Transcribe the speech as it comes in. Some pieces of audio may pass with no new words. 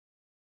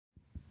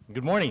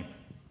Good morning.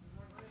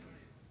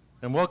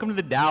 And welcome to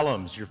the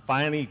Dallums. You're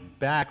finally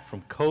back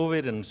from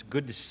COVID, and it's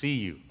good to see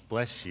you.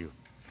 Bless you.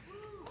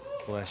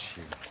 Bless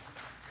you.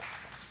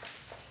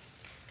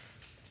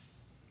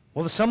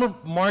 Well, the summer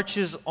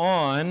marches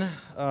on.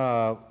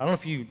 I don't know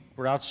if you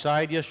were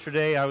outside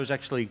yesterday. I was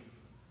actually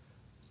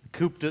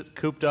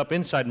cooped up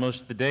inside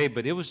most of the day,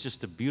 but it was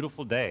just a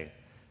beautiful day.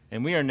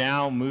 And we are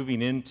now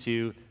moving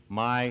into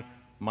my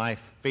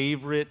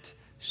favorite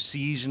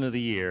season of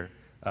the year.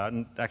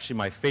 Actually,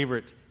 my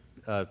favorite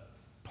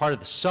part of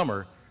the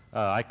summer.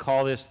 I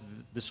call this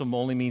will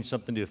only mean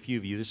something to a few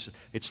of you.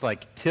 It's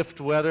like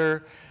tift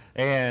weather,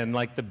 and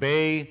like the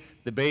bay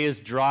is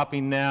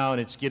dropping now,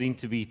 and it's getting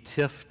to be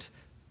tift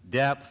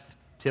depth.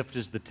 Tift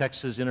is the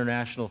Texas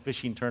International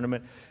Fishing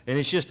Tournament, and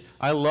it's just,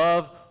 I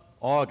love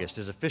August.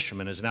 As a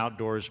fisherman, as an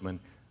outdoorsman,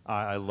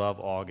 I love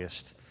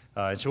August.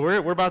 And so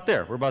we're about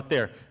there. We're about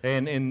there.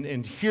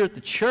 And here at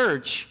the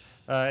church,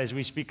 as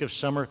we speak of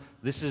summer,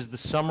 this is the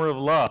summer of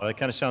love. That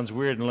kind of sounds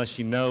weird unless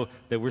you know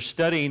that we're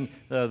studying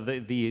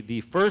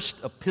the first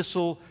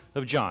epistle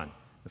of John.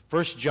 The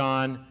First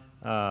John,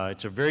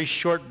 it's a very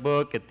short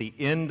book at the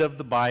end of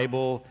the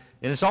Bible,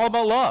 and it's all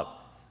about love.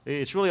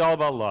 It's really all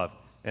about love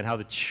and how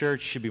the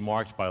church should be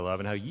marked by love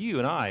and how you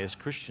and I as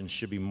Christians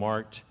should be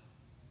marked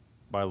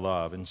by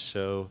love. And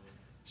so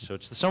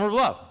it's the summer of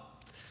love.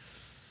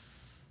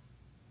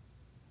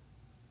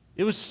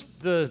 It was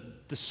the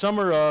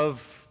summer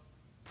of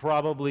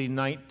probably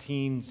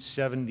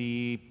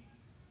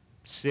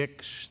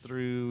 1976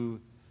 through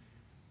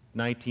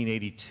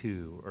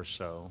 1982 or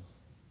so.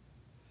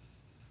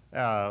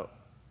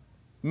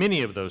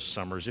 Many of those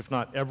summers, if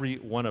not every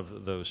one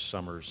of those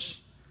summers,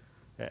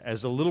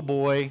 as a little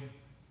boy,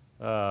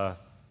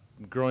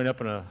 growing up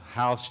in a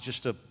house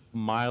just a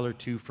mile or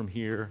two from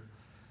here,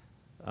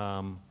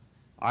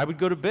 I would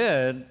go to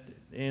bed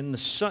in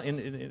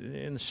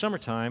the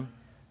summertime,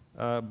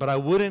 but I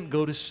wouldn't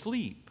go to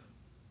sleep.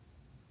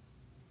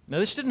 Now,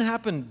 this didn't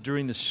happen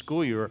during the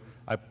school year.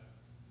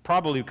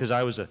 Probably because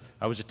I was a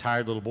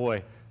tired little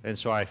boy, and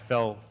so I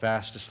fell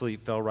fast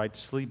asleep, fell right to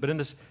sleep. But in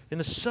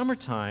the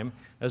summertime,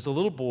 as a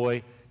little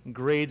boy in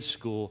grade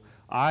school,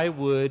 I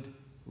would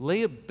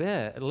lay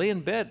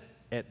in bed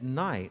at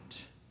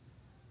night,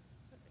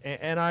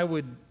 and I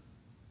would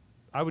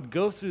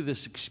go through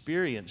this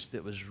experience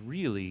that was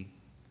really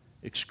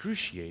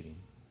excruciating.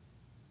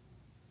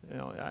 You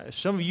know,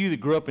 some of you that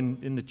grew up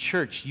in the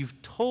church,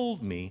 you've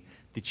told me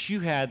that you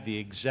had the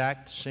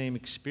exact same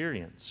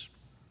experience.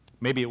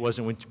 Maybe it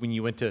wasn't when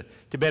you went to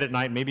bed at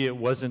night, maybe it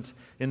wasn't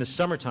in the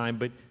summertime,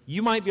 but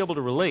you might be able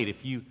to relate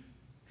if you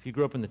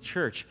grew up in the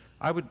church.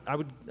 I would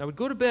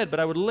go to bed, but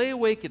I would lay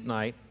awake at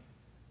night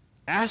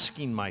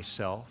asking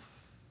myself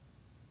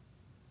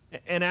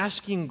and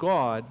asking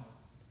God,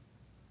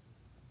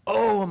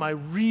 oh, am I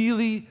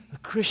really a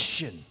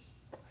Christian?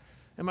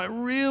 Am I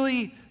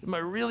really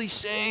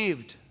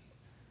saved?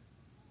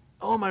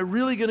 Oh, am I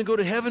really going to go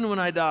to heaven when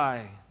I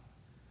die?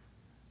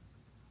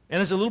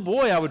 And as a little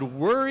boy, I would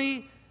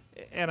worry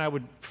and I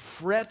would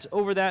fret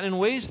over that in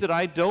ways that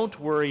I don't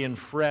worry and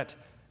fret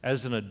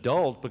as an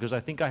adult, because I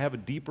think I have a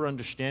deeper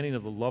understanding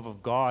of the love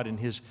of God and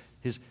His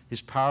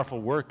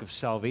powerful work of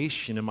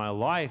salvation in my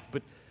life.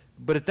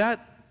 But at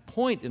that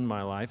point in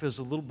my life, as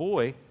a little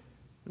boy,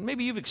 and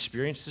maybe you've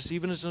experienced this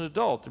even as an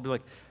adult, to be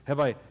like, have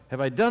I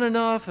done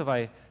enough? Have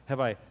I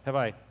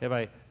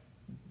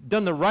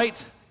done the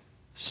right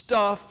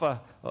stuff?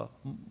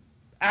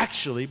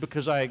 Actually,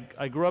 because I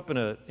grew up in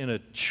a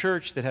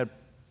church that had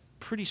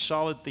pretty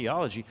solid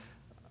theology,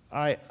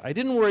 I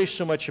didn't worry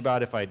so much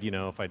about if I'd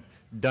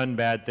done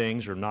bad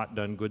things or not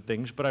done good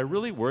things, but I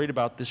really worried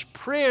about this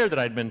prayer that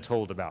I'd been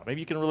told about. Maybe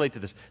you can relate to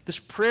this. This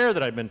prayer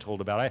that I'd been told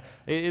about.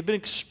 It had been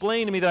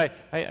explained to me that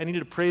I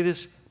needed to pray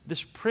this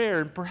prayer,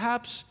 and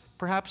perhaps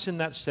in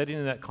that setting,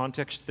 in that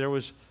context, there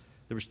was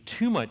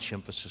too much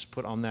emphasis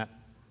put on that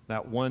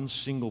one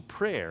single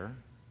prayer.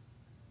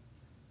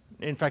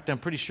 In fact, I'm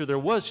pretty sure there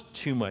was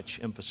too much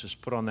emphasis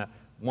put on that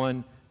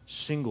one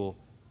single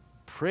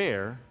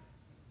prayer.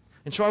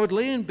 And so I would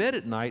lay in bed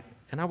at night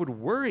and I would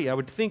worry. I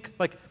would think,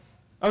 like,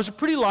 I was a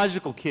pretty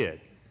logical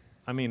kid.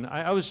 I mean,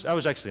 I was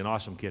actually an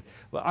awesome kid.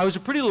 But I was a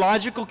pretty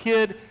logical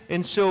kid,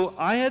 and so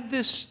I had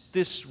this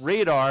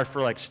radar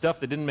for like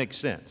stuff that didn't make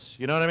sense.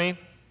 You know what I mean?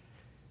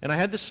 And I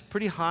had this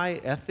pretty high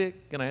ethic,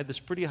 and I had this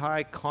pretty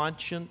high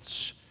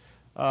conscience.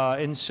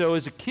 And so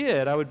as a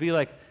kid, I would be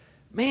like,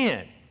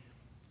 man,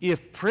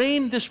 if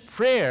praying this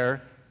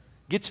prayer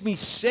gets me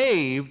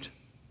saved,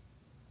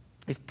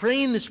 if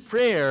praying this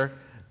prayer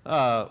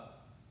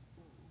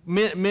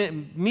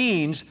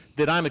means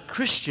that I'm a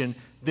Christian,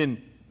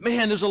 then,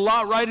 man, there's a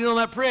lot riding on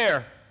that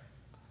prayer.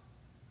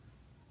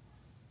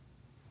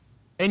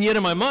 And yet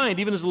in my mind,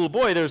 even as a little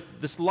boy, there's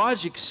this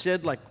logic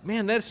said, like,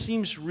 man, that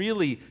seems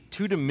really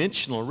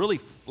two-dimensional, really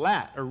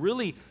flat, or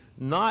really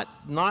not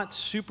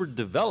super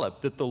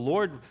developed, that the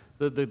Lord,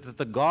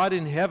 the God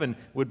in heaven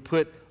would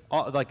put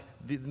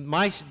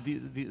my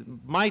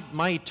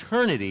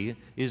eternity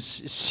is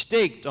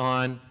staked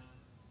on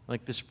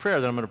like this prayer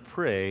that I'm going to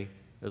pray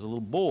as a little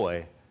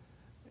boy.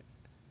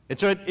 And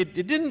so it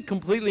didn't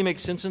completely make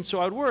sense, and so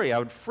I would worry. I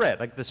would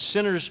fret, like the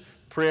sinner's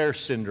prayer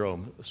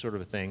syndrome sort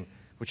of a thing,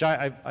 which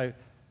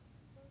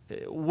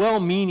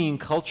well-meaning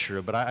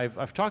culture, but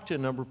I've talked to a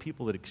number of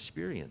people that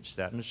experience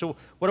that. And so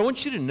what I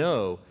want you to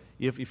know,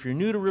 if you're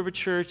new to River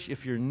Church,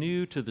 if you're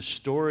new to the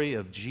story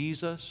of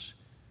Jesus,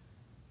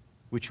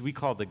 which we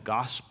call the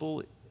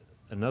gospel,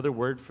 another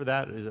word for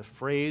that is a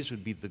phrase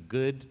would be the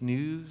good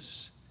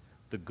news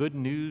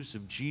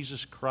of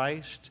Jesus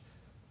Christ,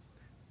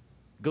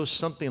 goes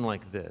something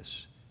like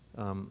this.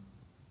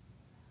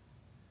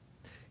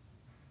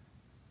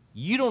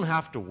 You don't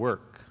have to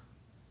work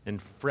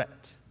and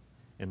fret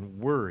and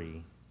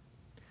worry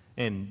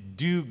and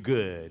do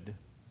good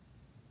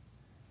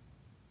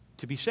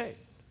to be saved.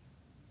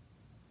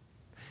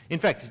 In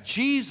fact,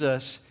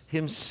 Jesus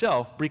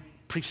himself,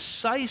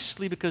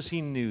 precisely because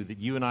he knew that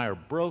you and I are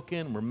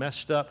broken, we're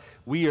messed up,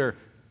 we are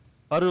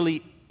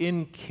utterly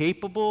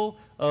incapable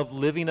of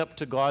living up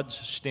to God's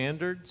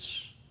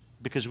standards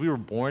because we were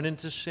born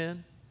into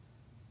sin.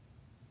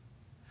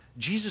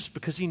 Jesus,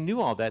 because he knew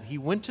all that, he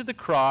went to the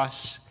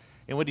cross,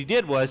 and what he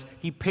did was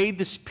he paid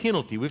this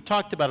penalty. We've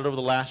talked about it over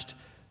the last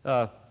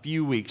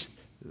few weeks,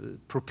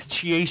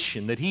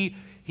 propitiation, that he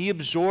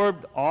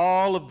absorbed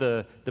all of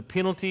the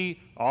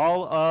penalty,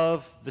 all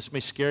of, this may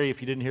scare you if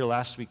you didn't hear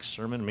last week's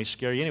sermon, it may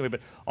scare you anyway, but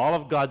all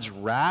of God's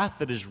wrath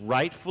that is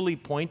rightfully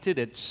pointed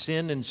at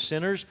sin and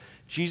sinners,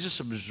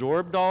 Jesus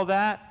absorbed all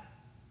that.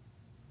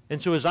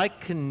 And so as I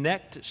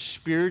connect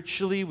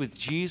spiritually with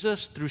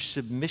Jesus through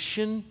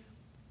submission,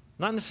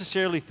 not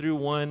necessarily through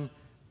one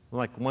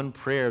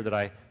prayer that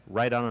I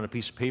write out on a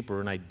piece of paper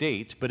and I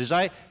date, but as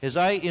I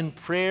in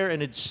prayer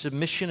and in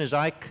submission, as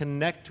I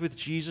connect with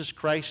Jesus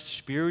Christ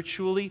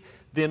spiritually,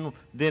 then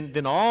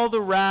all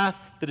the wrath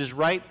that is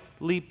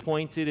rightly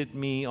pointed at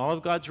me, all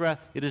of God's wrath,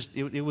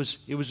 it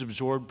was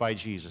absorbed by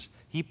Jesus.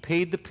 He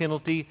paid the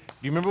penalty. Do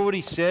you remember what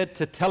he said?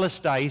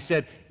 Tetelestai. He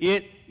said,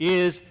 "It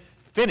is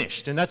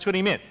finished." And that's what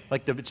he meant.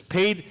 Like it's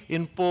paid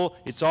in full.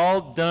 It's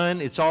all done.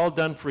 It's all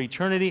done for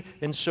eternity.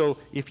 And so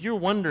if you're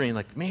wondering,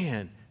 like,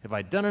 man, have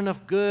I done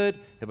enough good?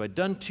 Have I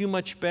done too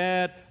much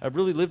bad? I've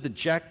really lived a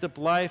jacked up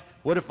life.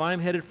 What if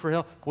I'm headed for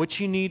hell? What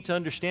you need to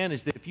understand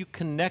is that if you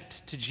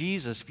connect to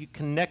Jesus, if you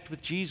connect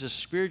with Jesus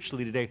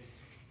spiritually today,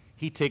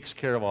 he takes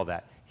care of all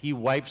that. He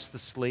wipes the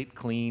slate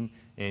clean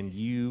and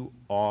you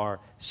are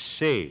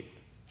saved.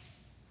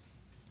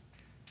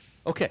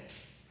 Okay.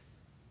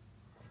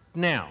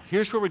 Now,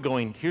 here's where we're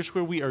going. Here's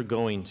where we are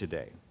going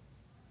today.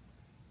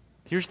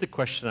 Here's the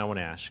question I want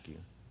to ask you.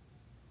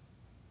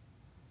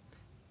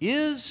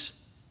 Is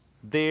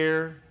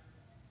there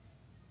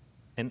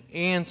an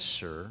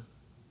answer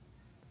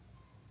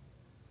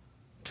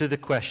to the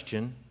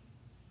question,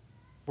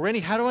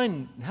 Randy, how do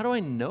I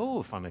know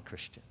if I'm a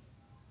Christian?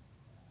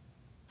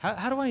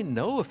 How do I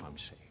know if I'm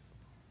saved?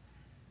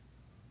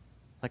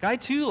 Like I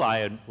too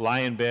lie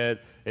in bed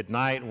at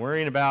night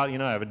worrying about,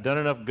 have I done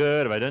enough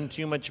good? Have I done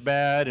too much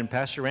bad? And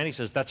Pastor Randy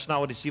says that's not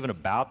what it's even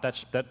about. That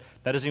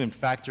doesn't even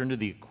factor into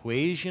the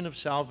equation of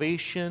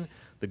salvation,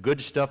 the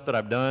good stuff that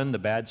I've done, the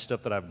bad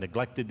stuff that I've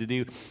neglected to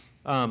do.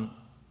 I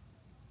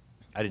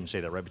didn't say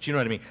that right, but you know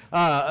what I mean.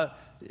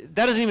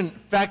 That doesn't even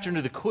factor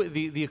into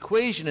the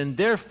equation, and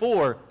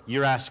therefore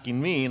you're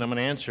asking me, and I'm going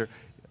to answer,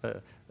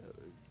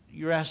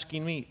 you're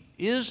asking me,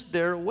 is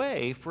there a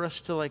way for us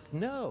to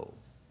know?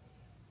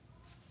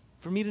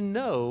 For me to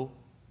know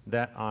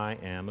that I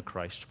am a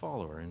Christ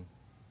follower.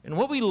 And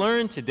what we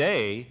learn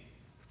today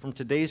from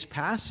today's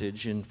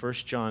passage in 1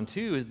 John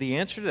 2 is the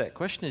answer to that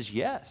question is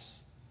yes.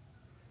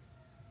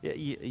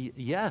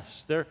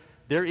 Yes, there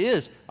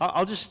is.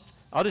 I'll just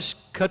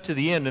cut to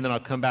the end and then I'll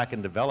come back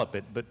and develop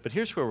it. But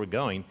here's where we're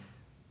going.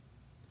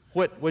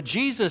 What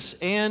Jesus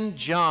and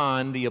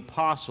John the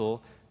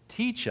apostle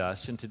teach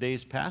us in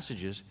today's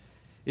passages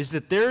is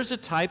that there's a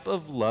type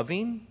of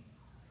loving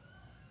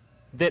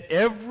that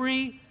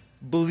every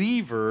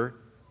believer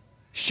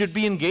should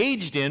be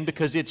engaged in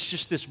because it's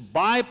just this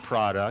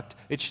byproduct.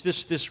 It's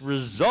this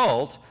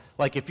result.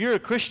 Like if you're a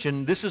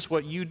Christian, this is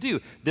what you do.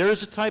 There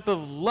is a type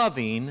of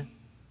loving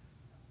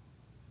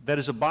that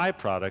is a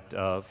byproduct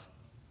of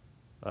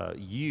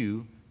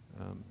you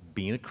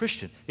being a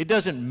Christian. It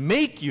doesn't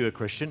make you a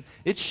Christian.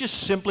 It's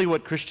just simply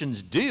what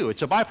Christians do.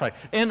 It's a byproduct.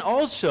 And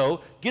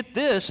also, get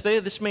this,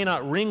 this may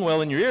not ring well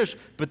in your ears,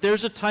 but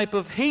there's a type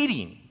of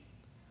hating.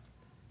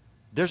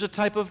 There's a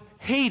type of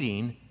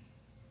hating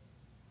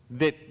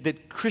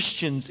that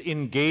Christians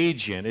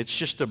engage in. It's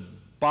just a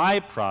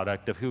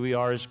byproduct of who we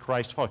are as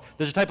Christ followers.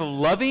 There's a type of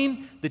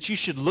loving that you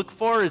should look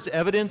for as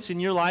evidence in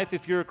your life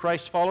if you're a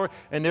Christ follower,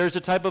 and there's a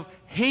type of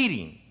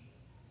hating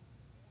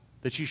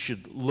that you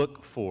should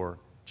look for,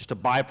 just a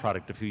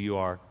byproduct of who you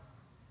are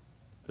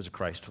as a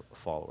Christ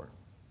follower.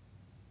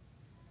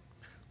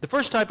 The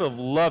first type of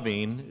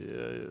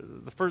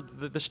loving,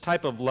 this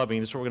type of loving,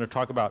 this is what we're going to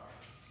talk about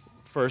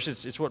first.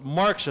 It's what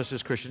marks us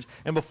as Christians.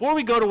 And before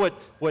we go to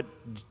what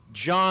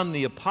John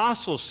the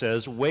Apostle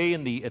says way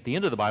at the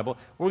end of the Bible,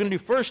 what we're going to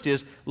do first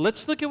is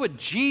let's look at what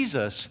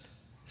Jesus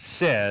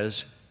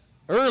says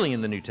early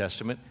in the New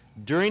Testament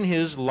during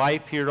his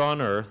life here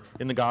on earth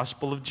in the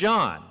Gospel of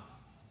John,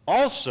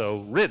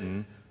 also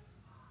written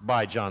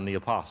by John the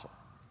Apostle,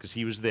 because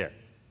he was there.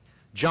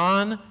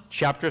 John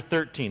chapter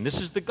 13.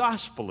 This is the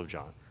Gospel of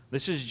John.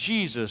 This is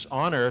Jesus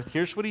on earth.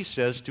 Here's what he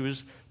says to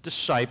his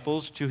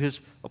disciples, to his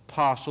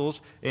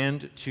apostles,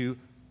 and to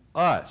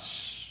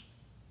us,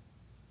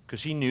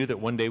 because he knew that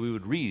one day we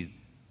would read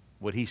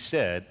what he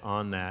said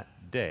on that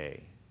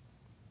day.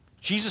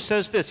 Jesus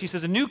says this. He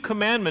says, "A new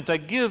commandment I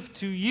give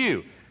to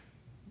you."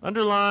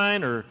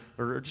 Underline or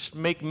just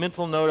make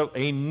mental note of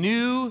a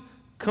new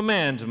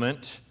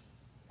commandment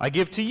I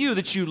give to you,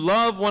 that you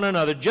love one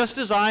another. Just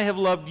as I have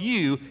loved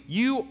you,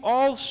 you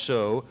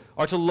also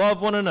are to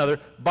love one another.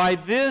 By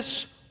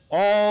this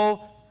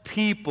all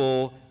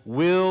people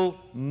will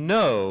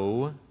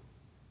know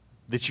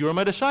that you are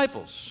my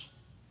disciples.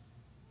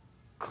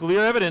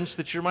 Clear evidence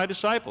that you're my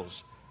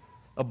disciples.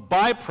 A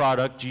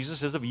byproduct, Jesus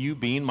says, of you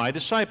being my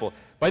disciple.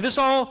 By this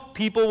all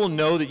people will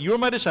know that you are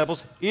my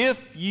disciples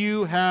if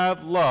you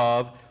have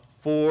love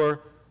for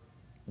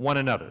one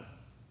another.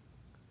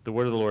 The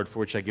word of the Lord for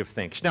which I give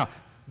thanks. Now,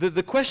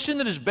 the question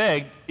that is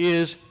begged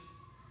is,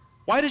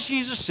 why does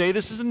Jesus say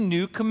this is a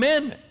new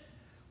commandment?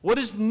 What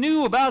is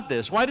new about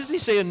this? Why does he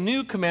say a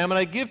new commandment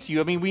I give to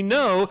you? I mean, we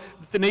know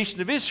that the nation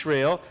of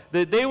Israel,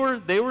 that they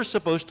were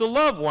supposed to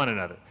love one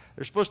another.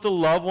 They're supposed to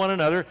love one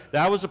another.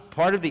 That was a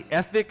part of the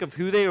ethic of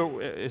who they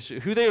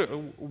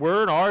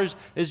were and are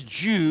as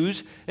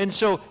Jews. And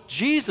so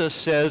Jesus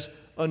says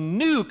a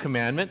new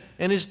commandment,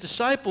 and his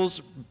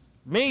disciples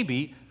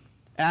maybe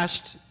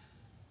asked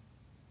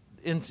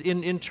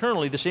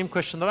internally the same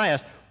question that I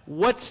asked.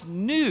 What's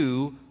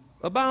new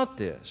about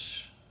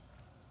this?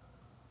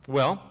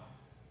 Well,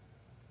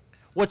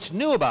 what's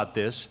new about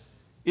this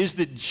is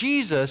that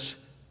Jesus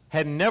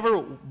had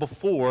never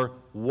before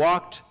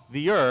walked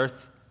the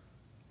earth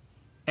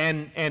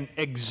and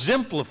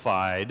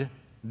exemplified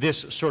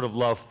this sort of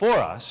love for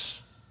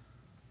us.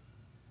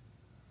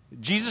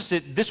 Jesus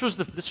said, this was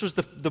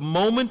the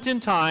moment in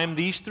time,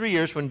 these 3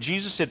 years, when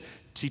Jesus said,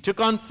 he took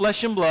on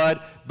flesh and blood,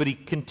 but he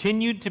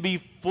continued to be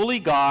fully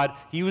God.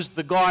 He was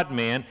the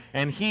God-man,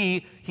 and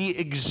he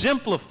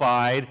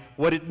exemplified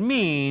what it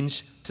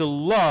means to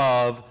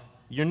love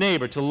your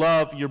neighbor, to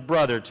love your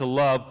brother, to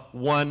love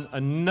one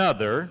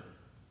another.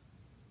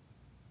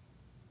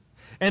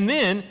 And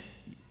then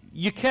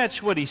you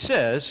catch what he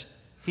says.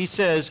 He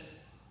says,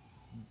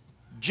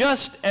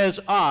 just as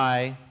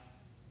I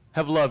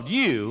have loved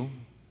you,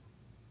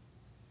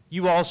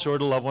 you also are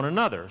to love one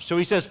another. So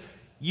he says,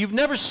 you've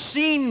never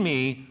seen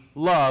me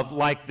love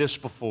like this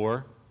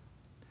before,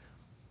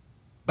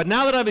 but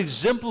now that I've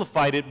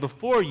exemplified it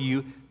before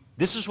you,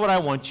 this is what I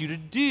want you to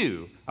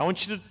do. I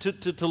want you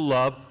to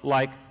love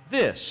like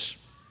this.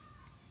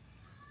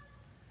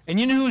 And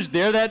you know who was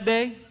there that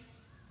day?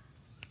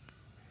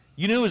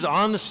 You know who was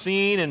on the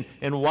scene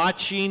and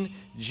watching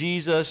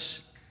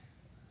Jesus'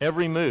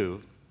 every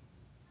move?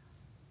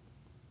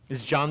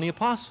 Is John the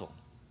Apostle.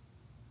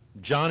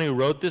 John who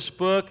wrote this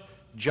book,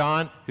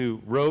 John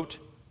who wrote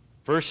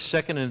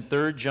 1st, 2nd, and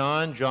 3rd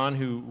John, John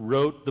who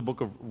wrote the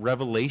book of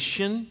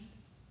Revelation.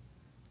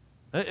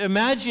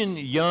 Imagine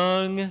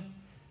young,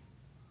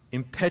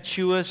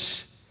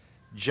 impetuous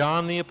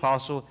John the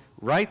Apostle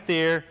right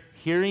there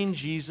hearing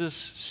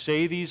Jesus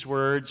say these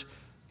words.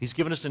 He's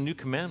given us a new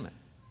commandment.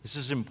 This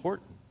is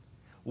important.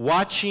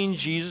 Watching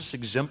Jesus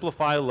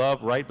exemplify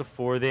love right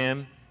before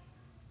them.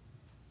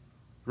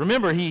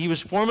 Remember, he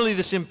was formerly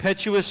this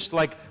impetuous,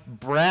 like,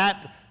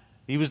 brat.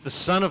 He was the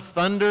son of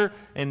thunder,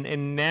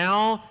 and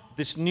now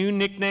this new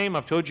nickname,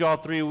 I've told you all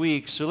 3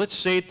 weeks, so let's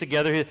say it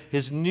together.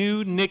 His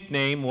new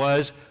nickname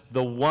was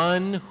the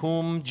one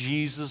whom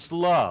Jesus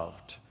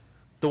loved.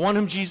 The one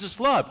whom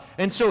Jesus loved.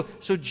 And so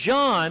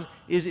John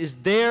is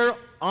there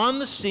on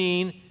the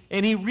scene,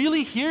 and he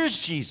really hears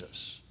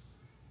Jesus.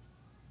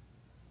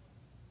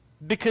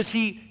 Because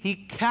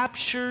he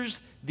captures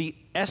the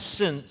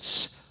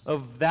essence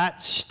of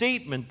that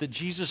statement that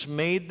Jesus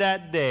made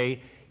that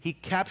day. He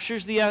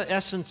captures the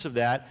essence of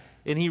that,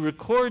 and he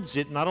records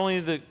it, not only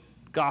in the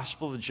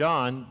Gospel of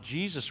John,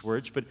 Jesus'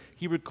 words, but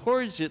he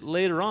records it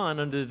later on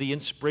under the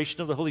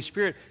inspiration of the Holy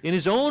Spirit in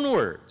his own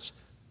words.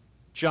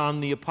 John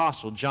the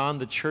Apostle, John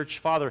the church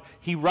father,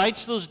 he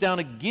writes those down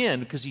again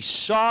because he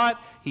saw it,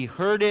 he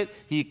heard it,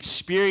 he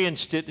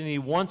experienced it, and he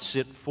wants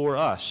it for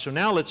us. So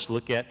now let's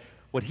look at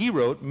what he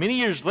wrote many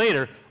years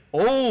later,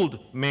 old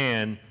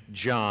man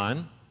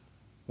John,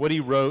 what he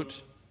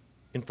wrote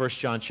in 1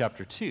 John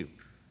chapter 2.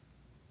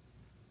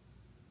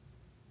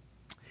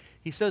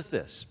 He says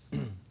this,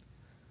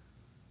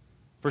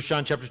 1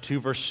 John chapter 2,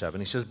 verse 7.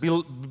 He says,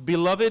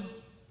 Beloved,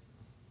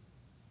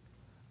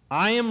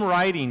 I am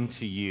writing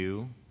to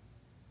you.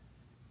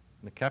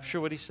 Now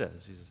capture what he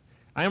says. He says,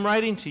 I am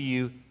writing to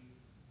you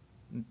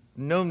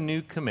no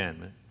new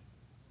commandment,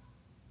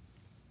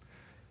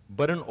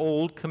 but an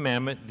old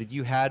commandment that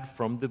you had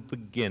from the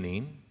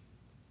beginning,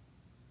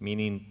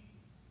 meaning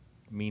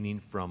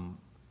from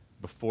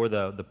before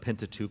the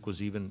Pentateuch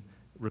was even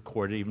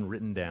recorded, even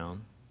written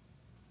down.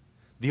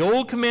 The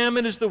old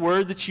commandment is the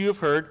word that you have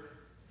heard.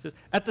 It says,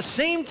 at the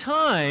same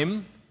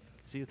time,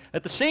 See,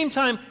 at the same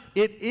time,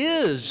 it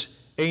is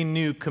a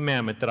new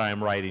commandment that I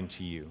am writing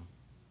to you,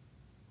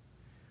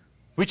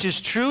 which is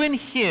true in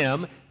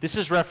him. This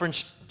is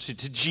reference to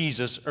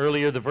Jesus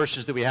earlier, the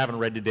verses that we haven't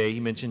read today.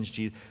 He mentions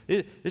Jesus.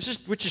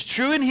 Which is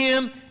true in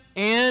him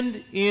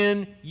and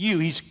in you.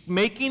 He's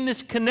making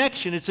this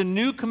connection. It's a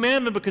new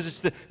commandment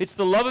because it's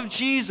the love of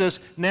Jesus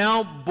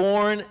now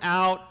born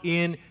out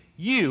in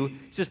you.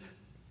 He says,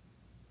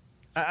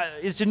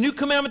 it's a new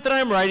commandment that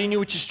I am writing you,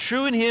 which is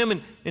true in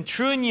him and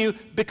true in you,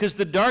 because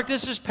the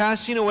darkness is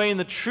passing away and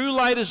the true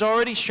light is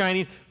already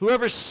shining.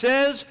 Whoever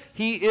says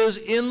he is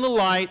in the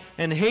light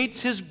and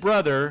hates his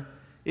brother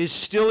is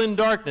still in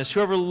darkness.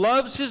 Whoever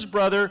loves his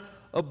brother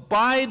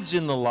abides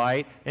in the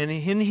light, and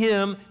in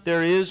him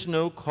there is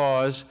no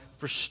cause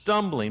for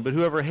stumbling. But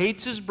whoever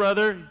hates his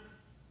brother,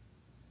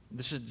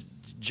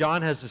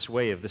 John has this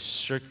way of this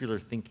circular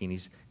thinking.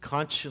 He's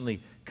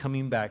constantly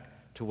coming back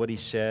to what he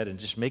said and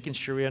just making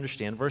sure we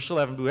understand. Verse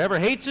 11, whoever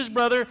hates his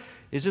brother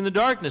is in the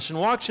darkness and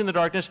walks in the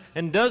darkness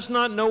and does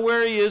not know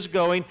where he is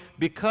going,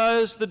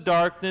 because the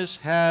darkness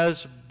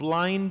has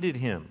blinded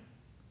him.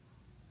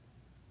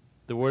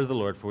 The word of the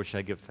Lord, for which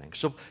I give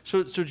thanks.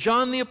 So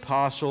John the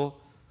apostle,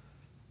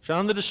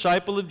 John the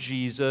disciple of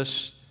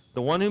Jesus,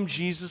 the one whom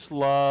Jesus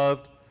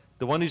loved,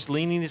 the one who's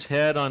leaning his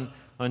head on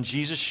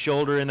Jesus'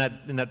 shoulder in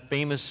that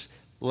famous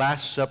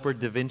Last Supper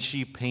Da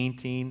Vinci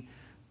painting,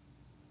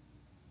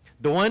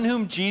 the one to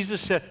whom Jesus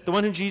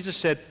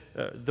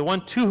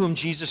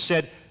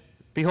said,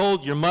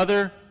 behold your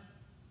mother,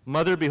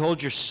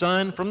 behold your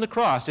son, from the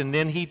cross. And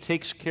then he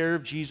takes care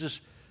of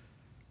Jesus'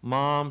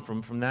 mom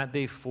from that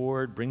day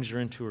forward, brings her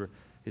into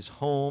his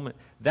home.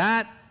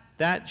 That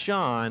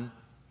John,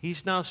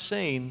 he's now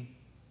saying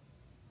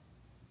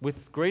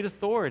with great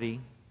authority,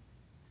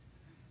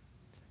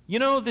 you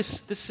know,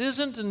 this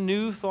isn't a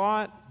new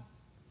thought,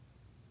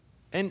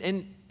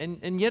 and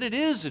yet it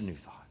is a new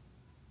thought.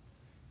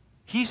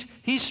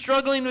 He's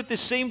struggling with the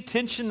same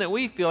tension that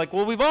we feel like,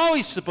 well, we've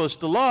always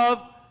supposed to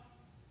love.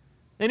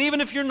 And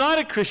even if you're not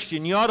a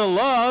Christian, you ought to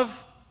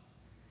love.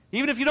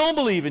 Even if you don't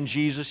believe in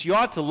Jesus, you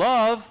ought to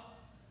love.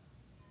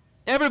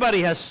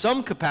 Everybody has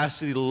some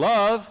capacity to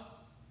love.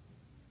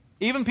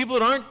 Even people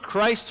that aren't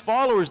Christ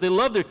followers, they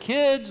love their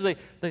kids, they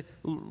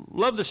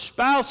love their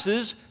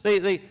spouses.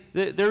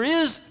 There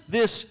is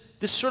this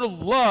sort of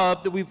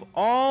love that we've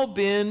all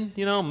been,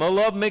 you know,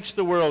 love makes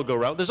the world go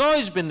round. There's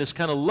always been this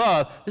kind of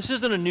love. This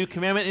isn't a new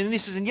commandment. And he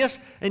says,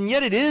 and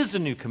yet it is a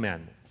new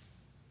commandment.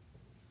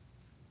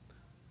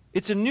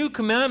 It's a new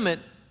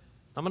commandment.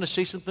 I'm going to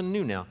say something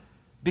new now.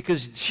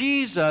 Because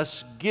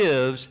Jesus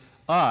gives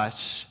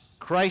us,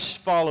 Christ's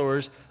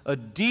followers, a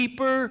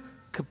deeper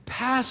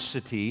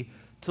capacity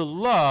to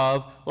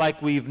love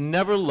like we've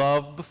never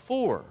loved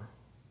before.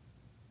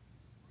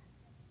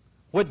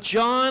 What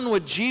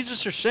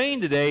Jesus are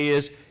saying today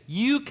is,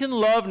 you can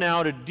love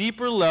now at a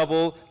deeper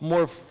level,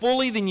 more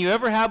fully than you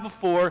ever have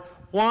before.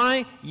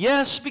 Why?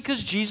 Yes,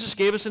 because Jesus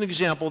gave us an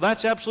example.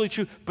 That's absolutely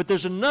true. But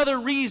there's another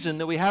reason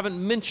that we haven't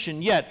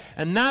mentioned yet,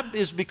 and that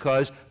is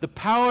because the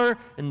power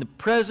and the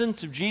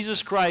presence of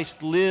Jesus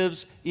Christ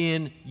lives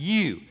in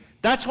you.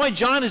 That's why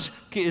John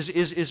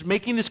is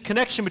making this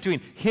connection between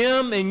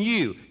him and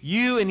you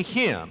and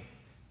him.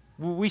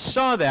 We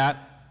saw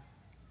that.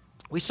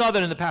 We saw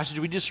that in the passage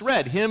we just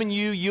read. Him and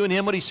you and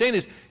him. What he's saying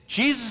is,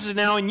 Jesus is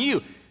now in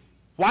you.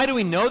 Why do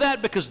we know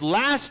that? Because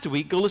last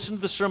week, go listen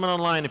to the sermon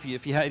online if you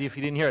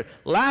didn't hear it.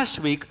 Last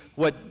week,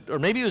 or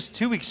maybe it was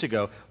 2 weeks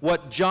ago,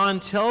 what John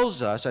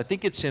tells us, I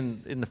think it's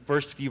in the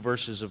first few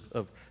verses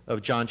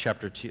of John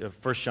chapter 2, of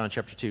 1 John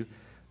chapter 2.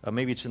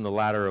 Maybe it's in the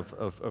latter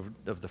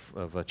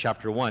of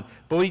chapter 1.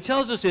 But what he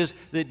tells us is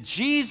that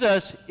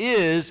Jesus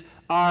is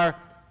our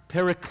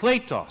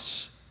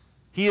parakletos.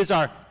 He is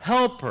our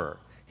helper.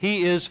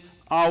 He is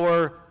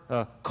our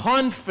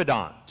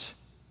confidant.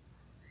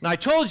 Now, I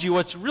told you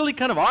what's really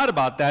kind of odd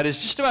about that is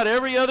just about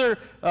every other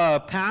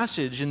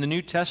passage in the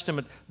New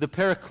Testament, the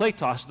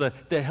parakletos,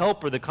 the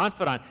helper, the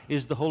confidant,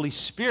 is the Holy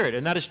Spirit.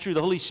 And that is true. The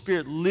Holy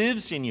Spirit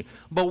lives in you.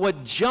 But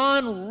what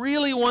John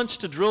really wants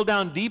to drill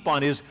down deep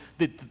on is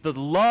that the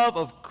love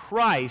of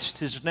Christ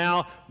has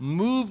now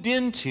moved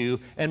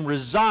into and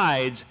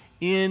resides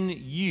in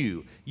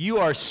you. You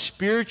are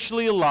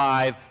spiritually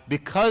alive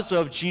because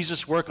of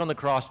Jesus' work on the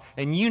cross,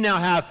 and you now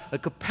have a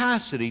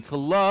capacity to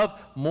love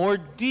more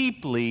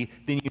deeply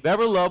than you've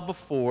ever loved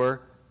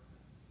before.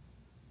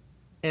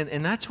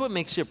 And that's what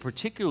makes it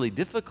particularly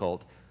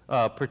difficult,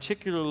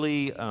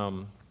 particularly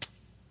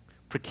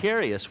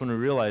precarious when we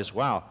realize,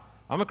 wow,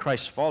 I'm a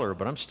Christ follower,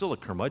 but I'm still a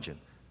curmudgeon.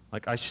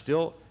 Like, I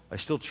still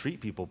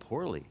treat people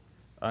poorly.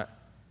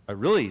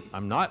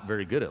 I'm not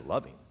very good at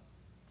loving.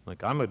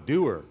 Like, I'm a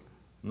doer.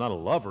 I'm not a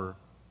lover.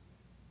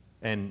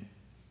 And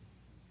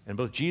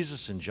both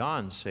Jesus and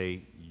John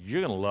say, you're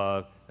going to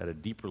love at a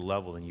deeper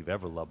level than you've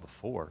ever loved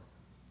before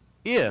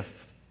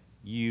if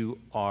you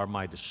are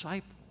my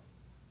disciple.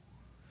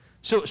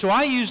 So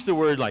I use the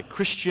word like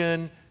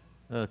Christian,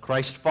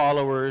 Christ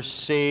followers,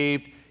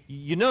 saved.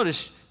 You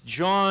notice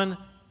John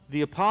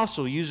the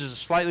apostle uses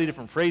slightly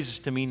different phrases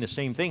to mean the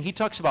same thing. He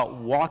talks about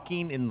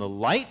walking in the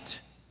light,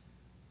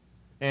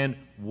 and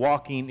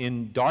walking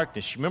in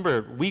darkness. You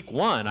remember week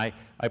 1,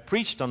 I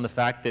preached on the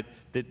fact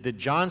that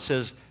John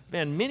says,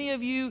 man, many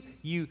of you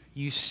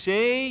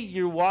say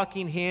you're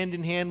walking hand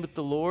in hand with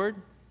the Lord,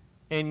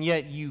 and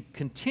yet you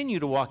continue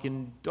to walk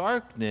in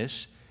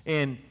darkness,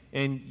 and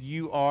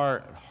you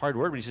are, hard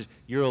word, but he says,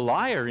 you're a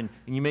liar, and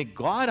you make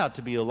God out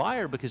to be a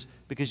liar because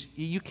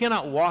you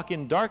cannot walk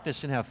in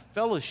darkness and have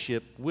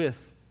fellowship with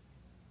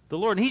the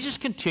Lord. And he's just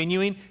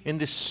continuing in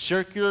this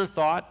circular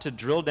thought to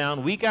drill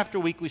down. Week after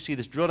week, we see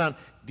this drill down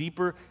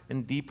deeper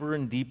and deeper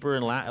and deeper.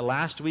 And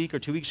last week or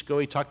 2 weeks ago,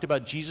 he talked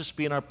about Jesus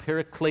being our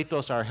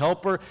Parakletos, our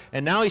helper.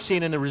 And now he's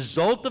saying, and the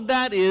result of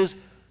that is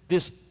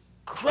this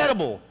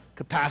incredible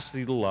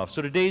capacity to love.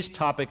 So today's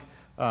topic,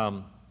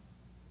 the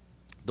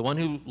one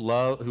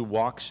who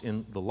walks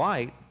in the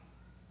light,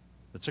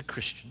 that's a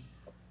Christian.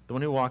 The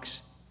one who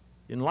walks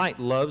in light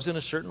loves in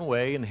a certain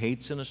way and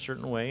hates in a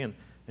certain way.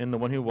 And the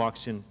one who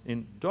walks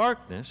in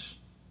darkness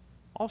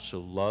also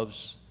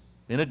loves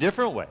in a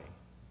different way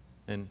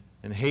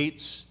and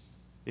hates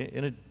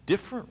in a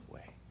different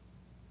way.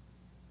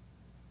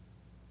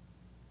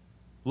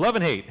 Love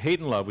and hate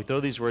and love. We throw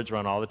these words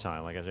around all the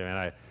time. Like I say,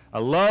 man, I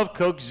love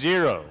Coke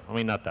Zero. I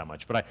mean, not that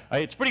much, but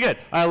it's pretty good.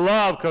 I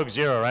love Coke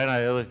Zero, right?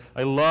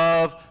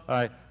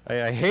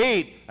 I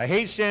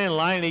hate standing in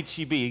line at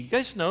HEB. You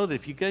guys know that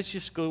if you guys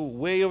just go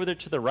way over there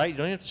to the right, you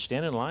don't have to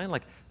stand in line.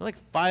 Like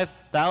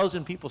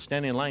 5,000 people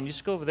standing in line. You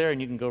just go over there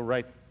and you can go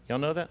right. Y'all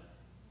know that?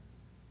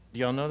 Do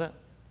y'all know that?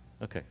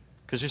 Okay.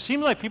 Because it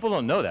seems like people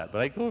don't know that,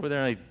 but I go over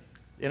there and I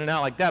in and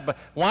out like that. But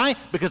why?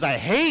 Because I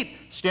hate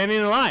standing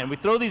in line. We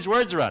throw these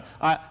words around.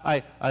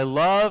 I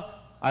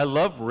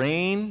love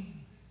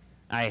rain.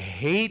 I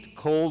hate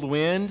cold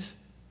wind.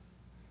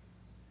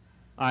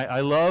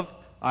 I love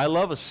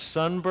a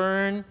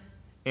sunburn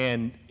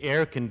and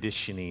air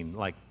conditioning,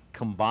 like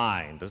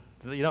combined.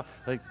 You know,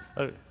 like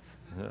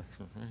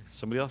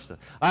somebody else does.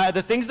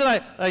 The things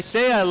that I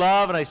say I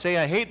love and I say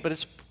I hate, but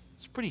it's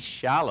pretty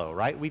shallow,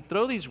 right? We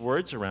throw these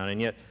words around,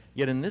 and yet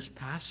in this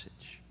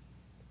passage,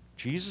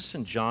 Jesus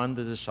and John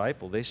the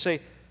disciple, they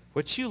say,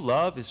 what you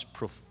love is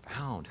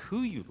profound.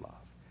 Who you love,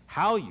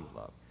 how you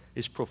love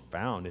is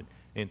profound.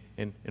 And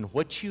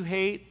what you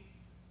hate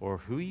or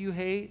who you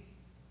hate,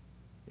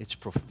 it's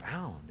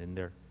profound.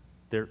 And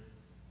they're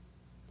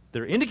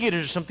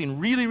indicators of something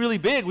really, really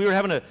big. We were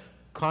having a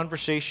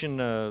conversation,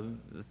 a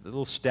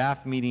little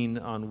staff meeting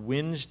on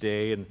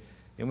Wednesday, and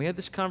we had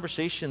this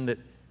conversation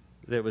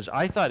that was,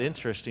 I thought,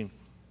 interesting.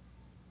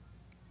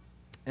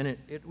 And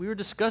we were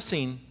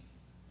discussing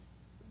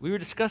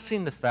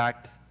the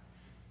fact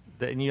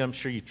that, and I'm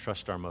sure you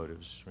trust our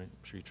motives, right?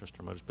 I'm sure you trust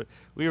our motives. But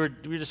we were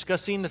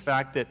discussing the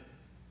fact that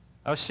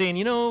I was saying,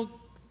 you know,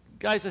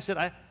 guys, I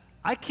said,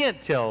 I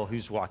can't tell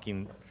who's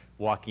walking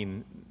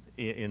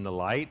in the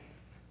light,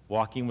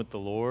 walking with the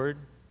Lord.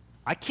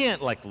 I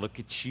can't, like, look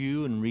at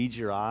you and read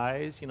your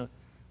eyes, you know.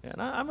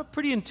 And I'm a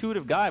pretty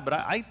intuitive guy,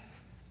 but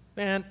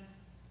man,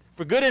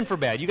 for good and for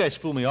bad, you guys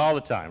fool me all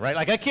the time, right?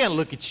 Like, I can't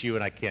look at you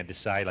and I can't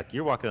decide, like,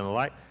 you're walking in the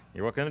light,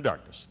 you're walking in the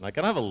darkness. Like,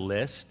 I don't have a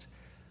list.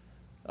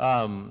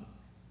 And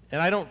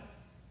I don't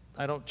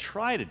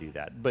try to do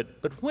that. But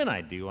when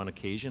I do on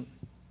occasion,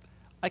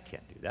 I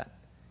can't do that.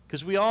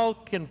 Because we all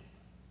can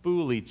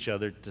fool each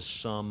other to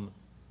some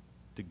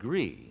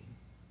degree.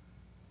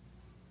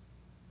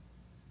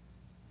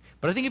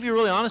 But I think if you're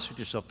really honest with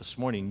yourself this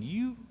morning,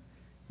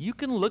 you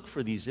can look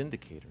for these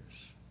indicators.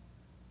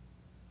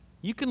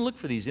 You can look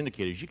for these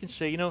indicators. You can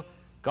say, you know,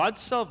 God's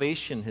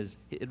salvation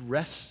it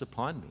rests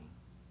upon me.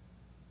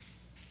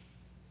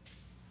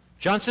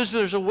 John says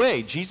there's a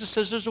way. Jesus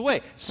says there's a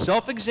way.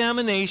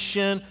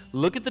 Self-examination.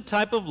 Look at the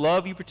type of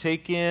love you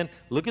partake in.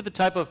 Look at the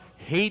type of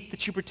hate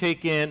that you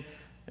partake in.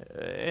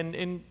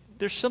 And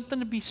there's something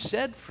to be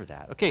said for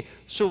that. Okay,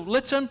 so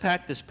let's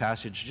unpack this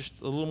passage just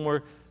a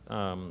little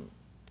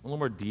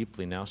more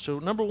deeply now. So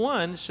number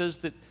one says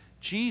that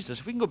Jesus,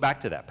 if we can go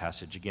back to that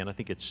passage again, I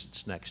think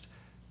it's next.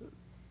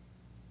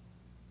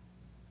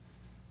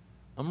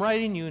 I'm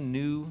writing you a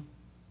new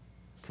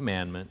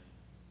commandment.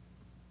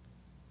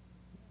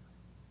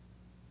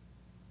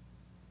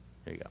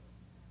 There you go.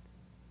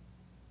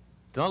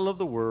 Do not love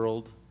the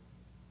world,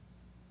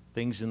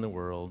 things in the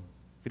world.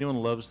 If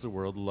anyone loves the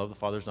world, the love of the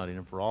Father is not in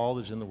him, for all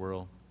that is in the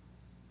world.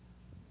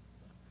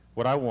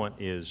 What I want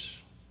is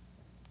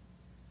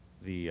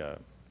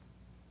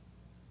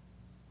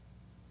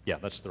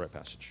that's the right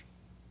passage.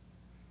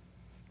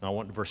 No, I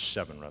want verse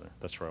 7, rather.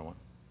 That's where I want.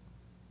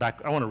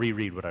 I want to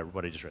reread what I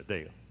just read. There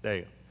you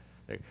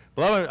go.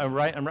 Beloved, I'm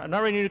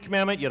not writing you a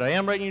commandment, yet I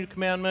am writing you a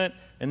commandment.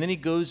 And then he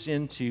goes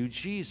into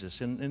Jesus.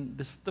 And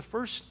the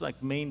first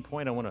main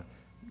point I want to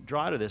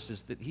draw out of this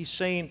is that he's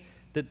saying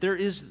that there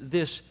is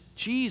this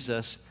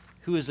Jesus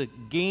who is a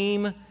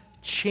game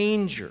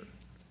changer.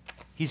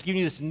 He's giving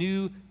you this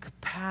new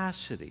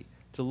capacity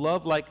to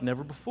love like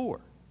never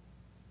before.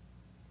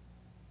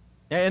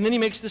 And then he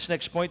makes this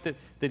next point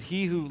that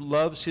he who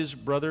loves his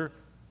brother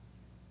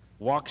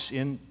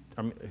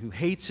who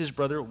hates his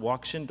brother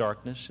walks in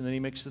darkness. And then he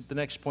makes the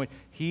next point,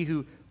 he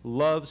who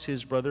loves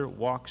his brother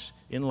walks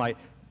in light.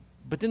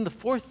 But then the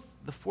fourth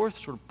the fourth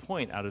sort of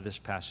point out of this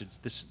passage,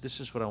 this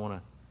is what I want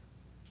to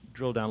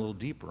drill down a little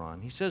deeper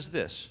on. He says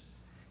this.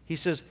 He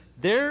says,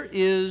 there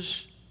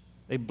is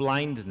a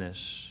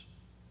blindness,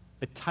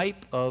 a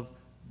type of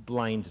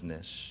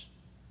blindness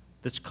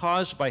that's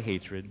caused by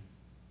hatred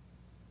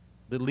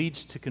that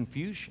leads to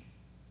confusion,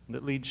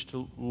 that leads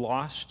to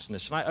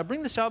lostness. And I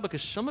bring this out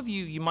because some of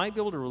you might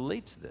be able to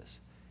relate to this.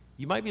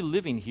 You might be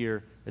living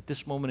here at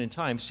this moment in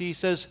time. See, he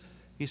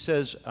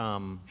says,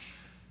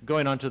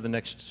 going on to the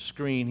next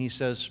screen, he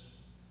says,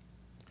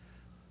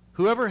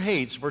 whoever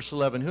hates, verse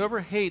 11, whoever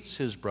hates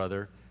his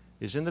brother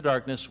is in the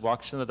darkness,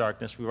 walks in the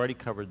darkness, we've already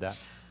covered that,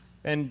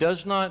 and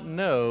does not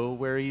know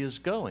where he is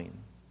going,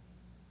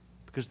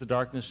 because the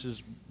darkness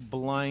has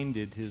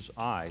blinded his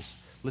eyes.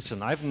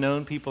 Listen, I've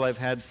known people, I've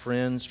had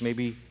friends,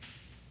 maybe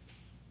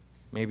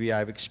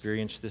I've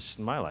experienced this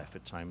in my life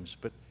at times,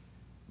 but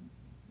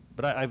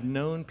I've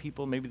known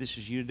people, maybe this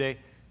is you today,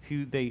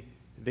 who they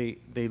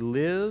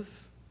live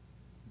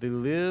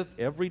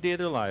every day of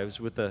their lives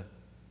with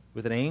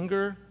an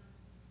anger,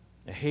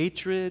 a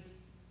hatred,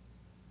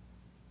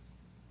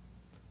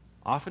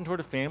 often toward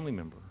a family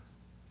member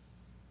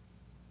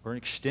or an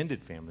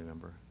extended family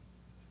member.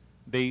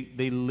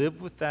 They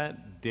live with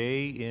that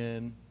day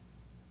in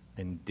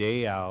and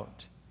day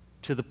out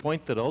to the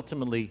point that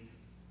ultimately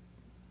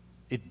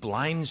it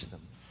blinds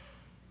them.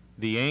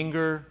 The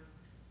anger,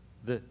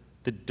 the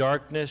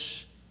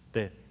darkness,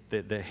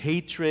 the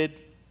hatred,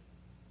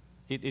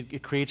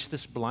 it creates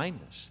this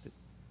blindness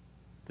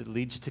that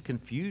leads to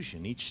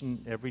confusion each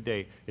and every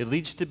day. It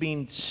leads to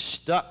being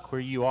stuck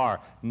where you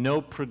are,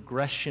 no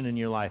progression in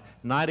your life,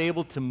 not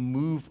able to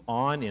move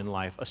on in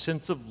life, a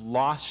sense of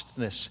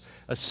lostness,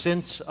 a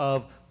sense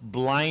of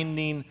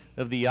blinding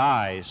of the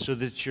eyes so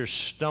that you're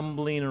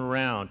stumbling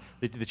around,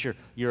 that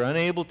you're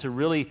unable to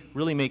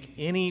really make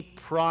any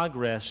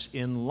progress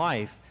in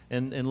life.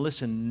 And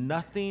listen,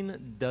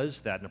 nothing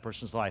does that in a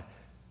person's life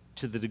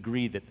to the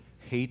degree that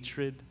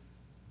hatred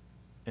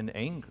and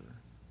anger.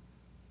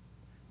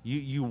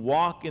 You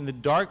walk in the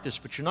darkness,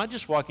 but you're not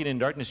just walking in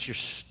darkness, you're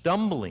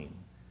stumbling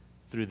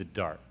through the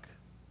dark.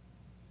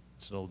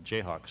 It's an old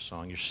Jayhawk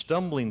song. You're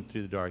stumbling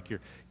through the dark.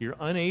 You're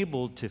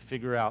unable to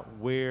figure out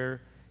where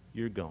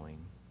you're going.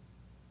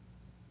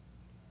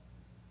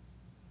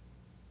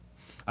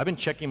 I've been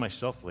checking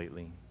myself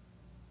lately.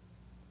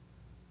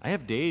 I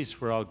have days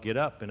where I'll get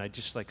up and I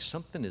just like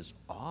something is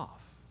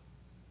off.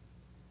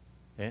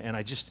 And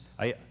I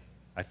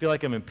feel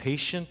like I'm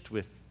impatient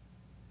with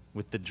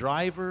the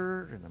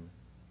driver, and I'm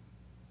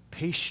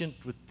patient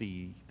with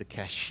the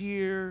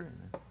cashier.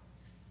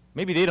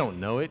 Maybe they don't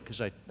know it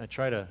because I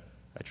try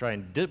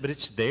and do it, but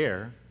it's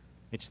there.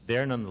 It's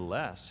there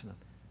nonetheless.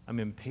 I'm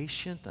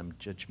impatient. I'm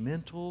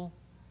judgmental.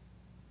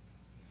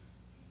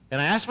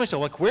 And I ask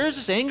myself, like, where is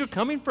this anger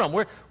coming from?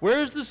 Where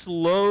is this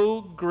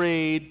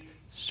low-grade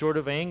sort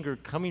of anger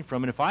coming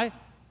from? And if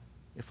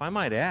I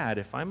might add,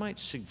 if I might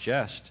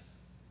suggest,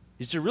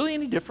 is there really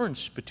any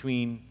difference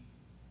between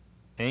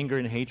anger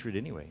and hatred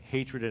anyway?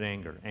 Hatred and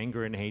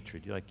anger and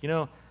hatred. You're like,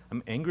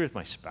 I'm angry with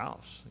my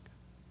spouse. Like,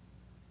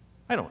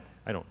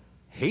 I don't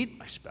hate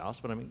my spouse,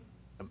 but I'm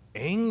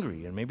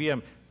angry, and maybe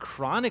I'm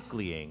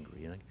chronically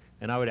angry.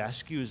 And I would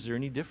ask you, is there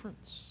any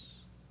difference?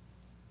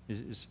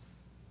 Is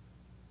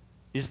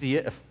the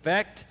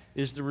effect,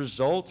 is the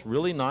result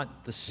really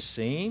not the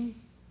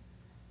same?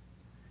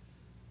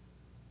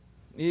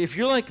 If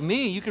you're like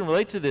me, you can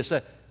relate to this.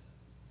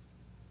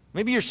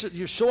 Maybe you're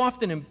so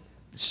often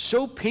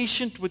so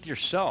patient with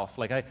yourself.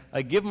 Like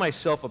I give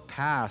myself a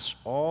pass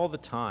all the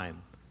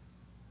time,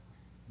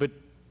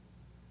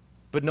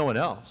 but no one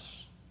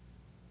else.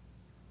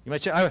 You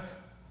might say,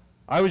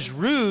 I was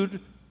rude,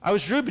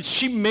 but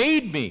she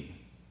made me.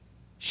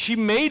 She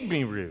made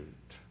me rude.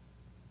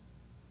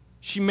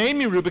 She made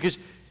me rude because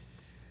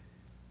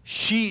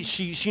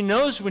she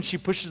knows when she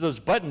pushes those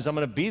buttons, I'm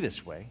going to be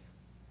this way.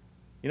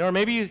 Or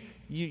maybe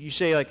you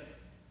say, like,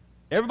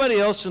 everybody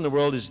else in the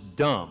world is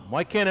dumb.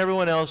 Why can't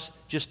everyone else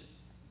just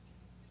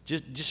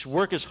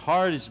work as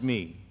hard as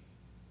me?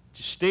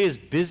 Just stay as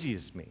busy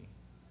as me.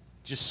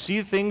 Just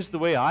see things the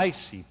way I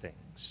see things.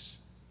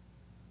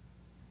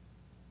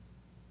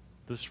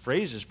 Those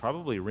phrases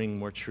probably ring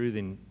more true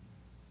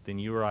than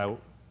you or I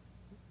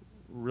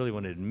really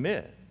want to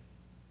admit.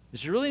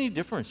 Is there really any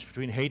difference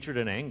between hatred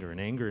and anger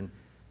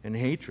and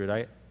hatred?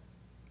 I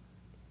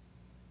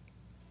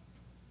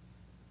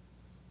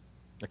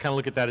kind of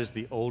look at that as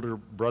the older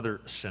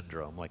brother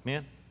syndrome. Like,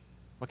 man,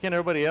 why can't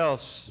everybody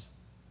else,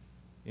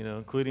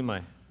 including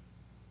my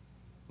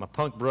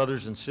punk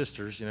brothers and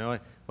sisters, why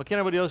can't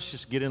everybody else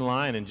just get in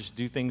line and just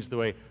do things the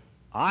way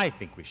I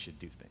think we should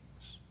do things?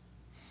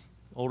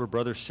 Older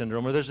brother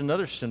syndrome. Or there's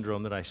another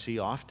syndrome that I see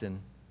often,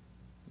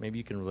 maybe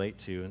you can relate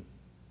to, and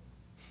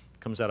it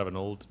comes out of an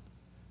old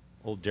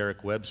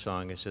Derek Webb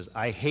song. It says,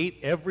 I hate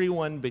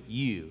everyone but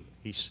you.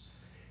 He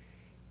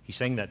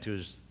sang that to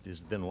his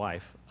then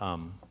wife.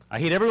 I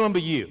hate everyone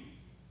but you.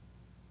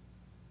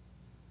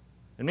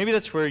 And maybe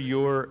that's where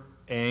your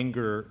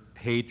anger,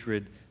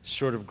 hatred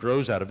sort of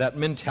grows out of, that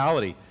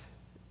mentality.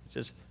 It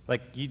says,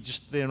 like, you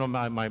just,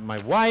 my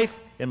wife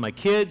and my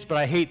kids, but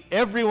I hate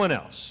everyone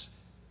else.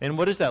 And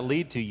what does that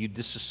lead to? You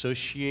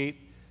disassociate,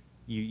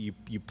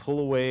 you pull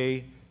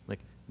away, like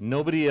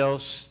nobody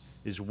else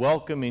is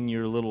welcome in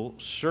your little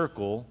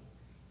circle.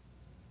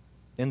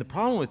 And the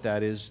problem with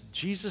that is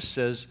Jesus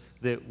says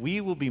that we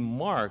will be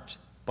marked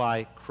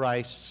by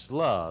Christ's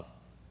love.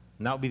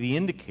 And that will be the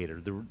indicator,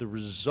 the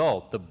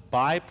result, the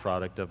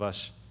byproduct of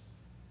us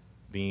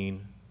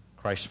being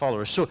Christ's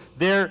followers. So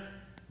there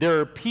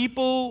are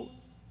people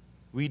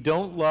we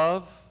don't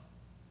love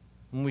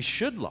and we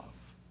should love.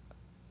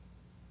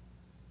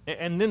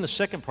 And then the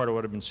second part of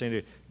what I've been saying to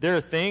you, there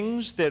are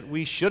things that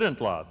we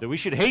shouldn't love, that we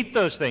should hate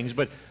those things,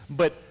 but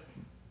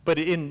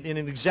in an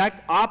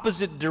exact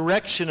opposite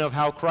direction of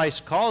how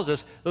Christ calls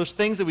us, those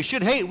things that we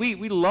should hate,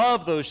 we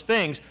love those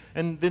things.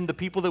 And then the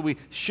people that we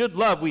should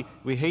love,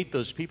 we hate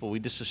those people. We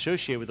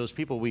disassociate with those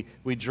people.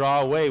 We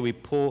draw away. We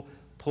pull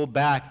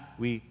back.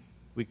 We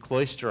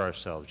cloister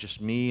ourselves, just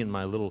me and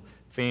my little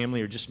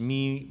family, or just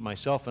me,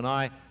 myself, and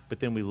I. But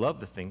then we love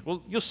the things.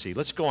 Well, you'll see.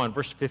 Let's go on.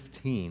 Verse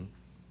 15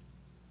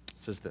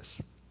 says this.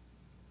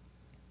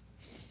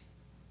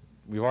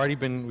 We've already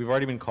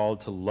been called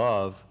to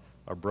love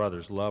our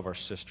brothers, love our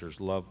sisters,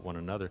 love one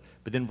another.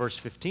 But then verse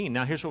 15,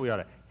 now here's what we ought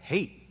to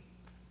hate.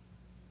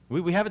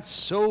 We have it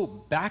so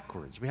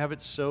backwards. We have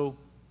it so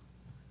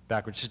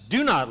backwards. It says,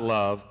 do not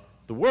love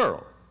the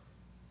world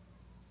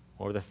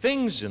or the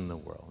things in the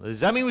world. Does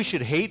that mean we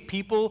should hate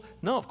people?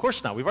 No, of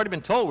course not. We've already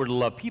been told we're to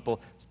love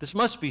people. This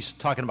must be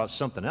talking about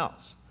something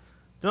else.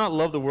 Do not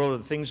love the world or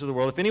the things of the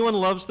world. If anyone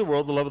loves the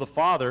world, the love of the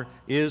Father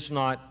is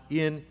not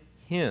in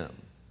him.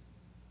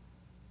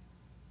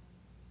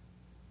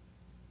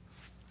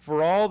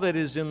 For all that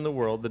is in the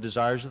world, the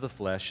desires of the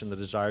flesh and the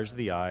desires of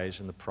the eyes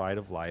and the pride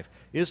of life,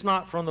 is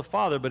not from the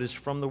Father, but is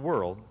from the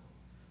world.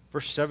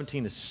 Verse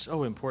 17 is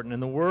so important.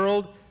 And the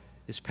world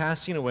is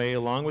passing away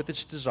along with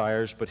its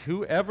desires, but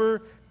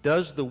whoever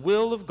does the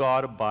will of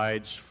God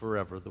abides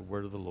forever. The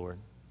word of the Lord,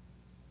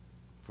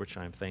 for which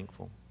I am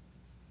thankful.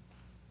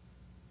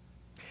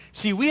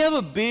 See, we have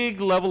a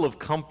big level of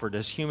comfort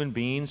as human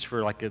beings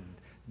for like a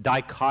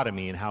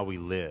dichotomy in how we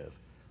live,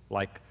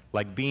 like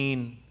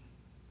being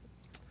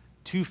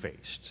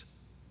two-faced.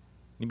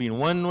 You being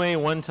one way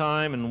one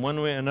time and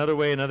one way another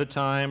way another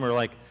time, or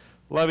like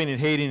loving and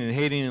hating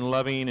and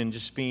loving and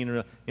just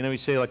being, we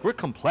say like we're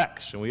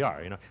complex, and we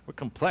are, we're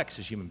complex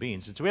as human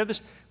beings. And so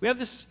we have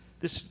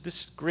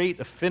this great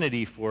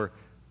affinity for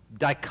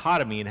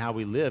dichotomy in how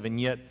we live,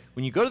 and yet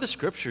when you go to the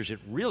scriptures, it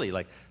really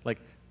like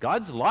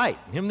God's light.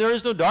 In him there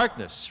is no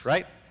darkness,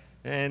 right?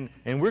 And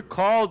we're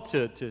called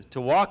to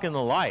walk in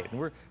the light,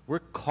 and we're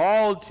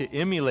called to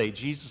emulate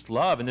Jesus'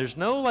 love. And there's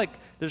no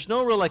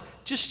real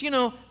just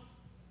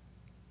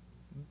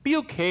be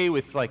okay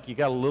with like you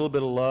got a little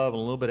bit of love and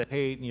a little bit of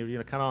hate, and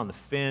you're kind of on the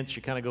fence.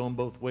 You're kind of going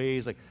both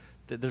ways. Like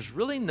there's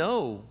really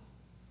no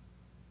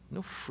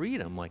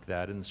freedom like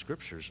that in the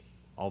scriptures.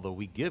 Although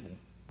we give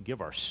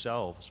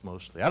ourselves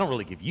mostly. I don't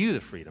really give you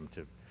the freedom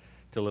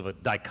to live a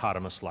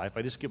dichotomous life.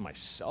 I just give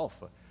myself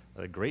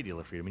a great deal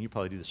of freedom, and you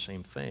probably do the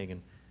same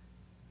thing.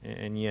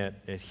 And yet,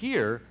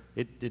 here,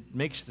 it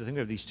makes the thing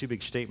of these two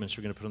big statements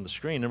we're going to put on the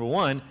screen. Number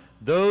one,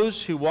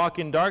 those who walk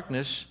in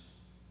darkness,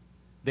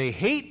 they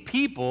hate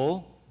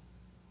people,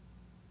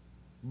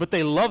 but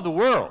they love the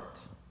world.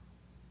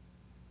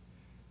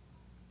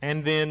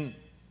 And then,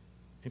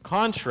 in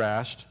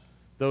contrast,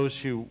 those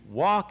who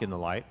walk in the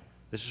light,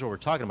 this is what we're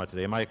talking about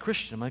today. Am I a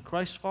Christian? Am I a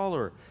Christ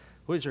follower?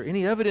 Well, is there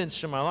any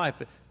evidence in my life?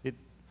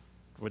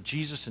 What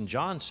Jesus and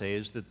John say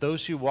is that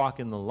those who walk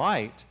in the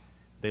light,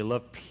 they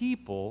love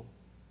people,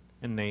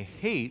 and they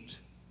hate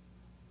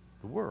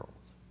the world.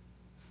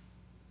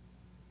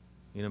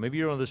 Maybe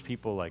you're one of those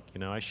people like,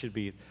 I should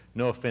be,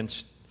 no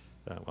offense,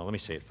 well, let me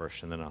say it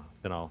first, and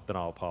then I'll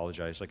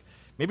apologize. Like,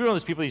 maybe you're one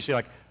of those people you say,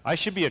 like, I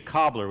should be a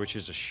cobbler, which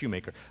is a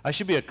shoemaker. I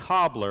should be a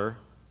cobbler.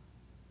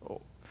 Oh,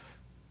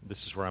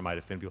 this is where I might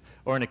offend people.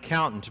 Or an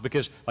accountant,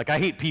 because, like, I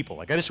hate people.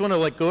 Like, I just want to,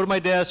 like, go to my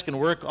desk and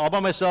work all by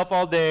myself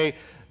all day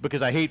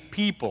because I hate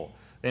people.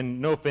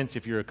 And no offense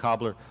if you're a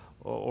cobbler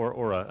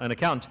or an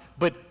accountant.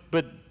 But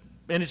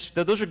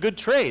those are good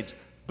trades.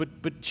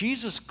 But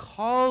Jesus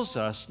calls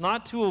us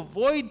not to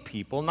avoid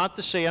people, not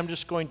to say I'm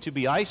just going to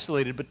be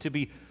isolated, but to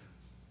be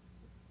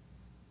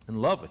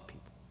in love with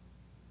people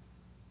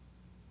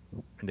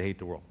and to hate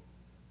the world.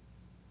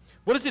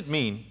 What does it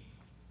mean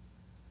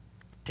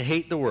to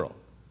hate the world?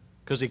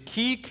 Because a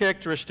key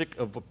characteristic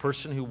of a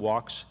person who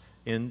walks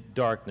in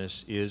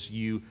darkness is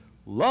you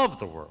love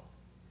the world.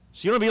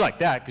 So you don't want to be like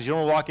that, because you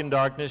don't want to walk in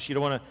darkness. You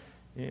don't want to.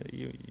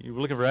 You're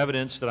looking for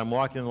evidence that I'm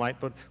walking in the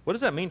light. But what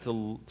does that mean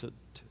to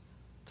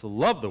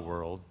love the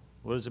world?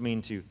 What does it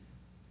mean to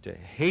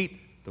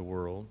hate the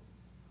world?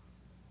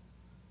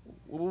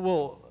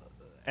 Well,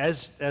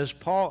 as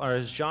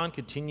John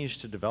continues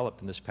to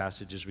develop in this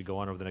passage as we go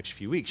on over the next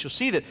few weeks, you'll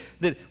see that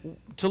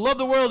to love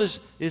the world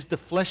is the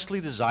fleshly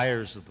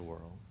desires of the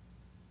world.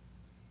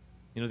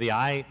 The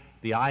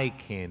eye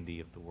candy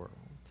of the world.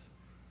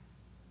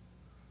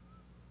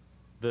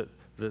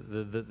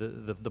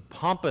 The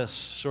pompous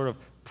sort of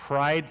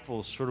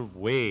prideful sort of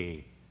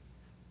way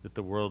that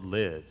the world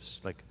lives.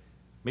 Like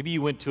maybe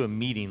you went to a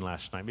meeting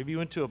last night. Maybe you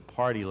went to a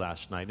party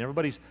last night, and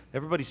everybody's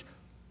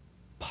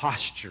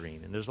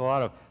posturing, and there's a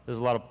lot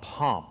of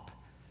pomp,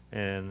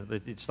 and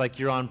it's like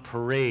you're on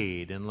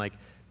parade, and like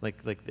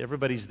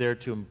everybody's there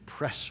to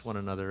impress one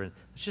another, and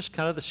it's just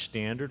kind of the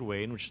standard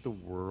way in which the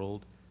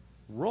world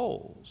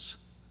rolls.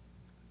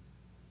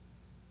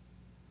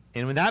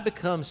 And when that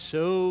becomes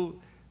so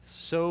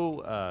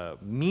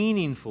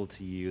meaningful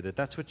to you,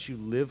 that's what you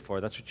live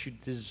for, that's what you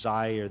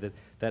desire,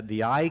 that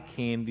the eye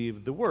candy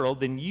of the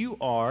world, then you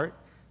are, in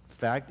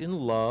fact, in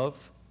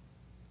love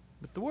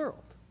with the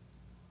world.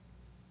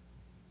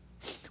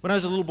 When I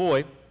was a little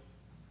boy,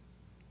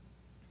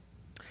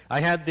 I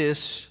had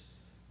this,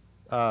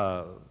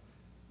 it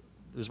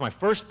was my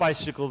first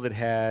bicycle that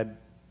had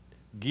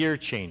gear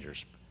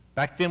changers.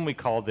 Back then we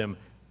called them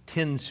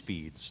 10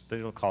 speeds. They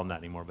don't call them that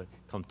anymore, but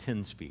call them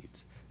 10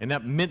 speeds. And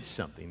that meant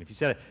something. If you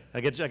said,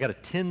 I got a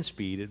 10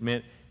 speed, it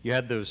meant you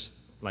had those,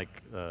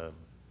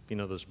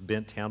 those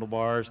bent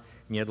handlebars,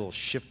 and you had little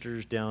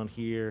shifters down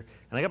here.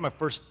 And I got my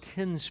first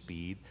 10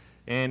 speed,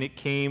 and it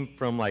came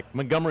from like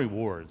Montgomery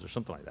Ward's or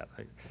something like that.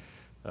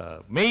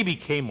 Maybe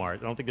Kmart. I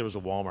don't think there was a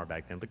Walmart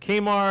back then, but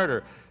Kmart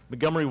or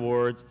Montgomery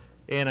Ward's.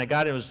 And I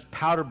got it. It was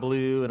powder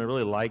blue, and I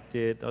really liked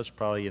it. I was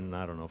probably in,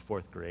 I don't know,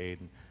 4th grade.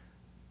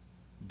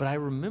 But I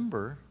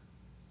remember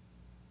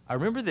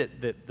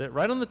that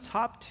right on the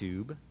top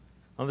tube,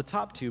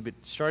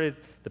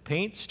 the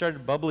paint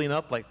started bubbling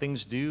up like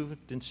things do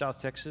in South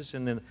Texas,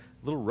 and then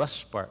a little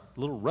rust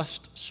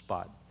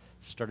spot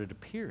started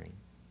appearing.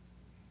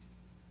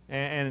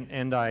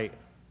 And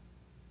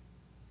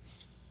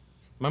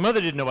my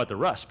mother didn't know about the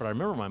rust, but I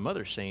remember my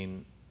mother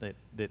saying that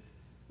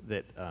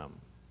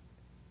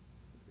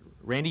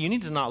Randy, you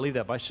need to not leave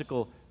that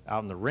bicycle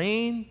out in the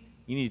rain.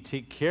 You need to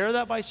take care of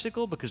that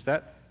bicycle, because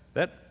that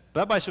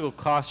bicycle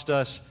cost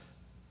us,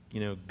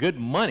 good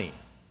money.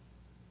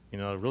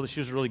 Really, she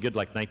was a really good,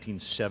 like,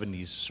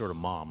 1970s sort of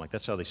mom. Like,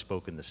 that's how they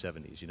spoke in the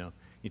 70s,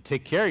 You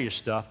take care of your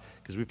stuff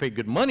because we paid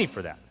good money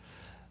for that.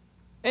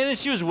 And then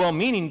she was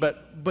well-meaning,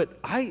 but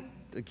I'm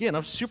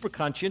a super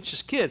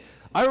conscientious kid.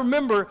 I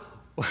remember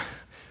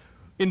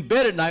in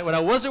bed at night when I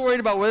wasn't worried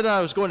about whether I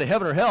was going to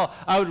heaven or hell,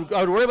 I would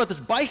worry about this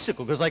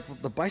bicycle, because,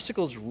 like, the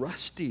bicycle's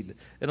rusted.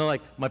 And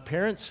my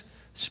parents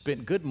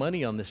spent good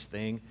money on this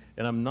thing,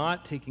 and I'm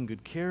not taking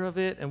good care of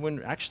it. And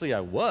when actually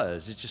I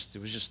was, it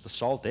was just the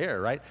salt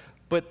air, right?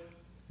 But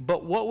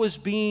what was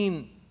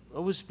being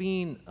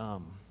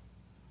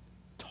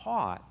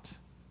taught,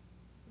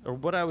 or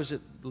what I was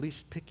at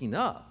least picking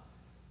up,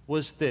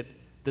 was that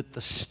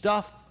the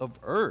stuff of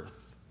earth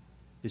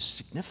is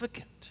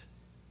significant,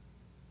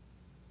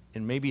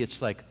 and maybe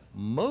it's like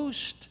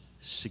most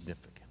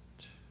significant.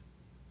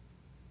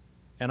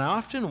 And I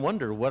often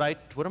wonder, what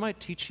am I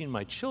teaching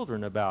my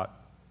children about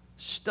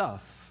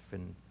stuff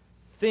and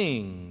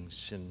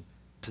things and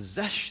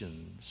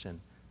possessions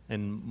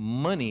and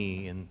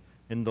money and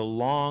the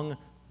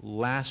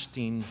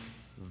long-lasting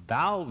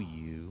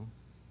value?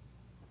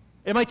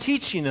 Am I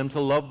teaching them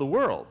to love the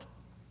world?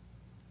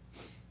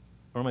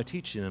 Or am I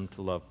teaching them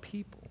to love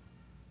people?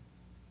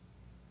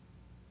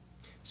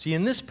 See,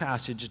 in this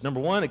passage, number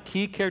one, a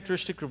key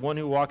characteristic of one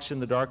who walks in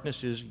the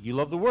darkness is you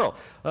love the world.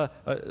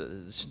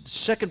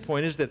 Second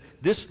point is that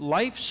this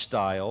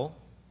lifestyle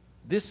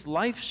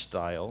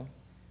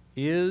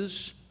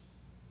is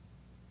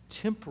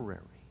temporary.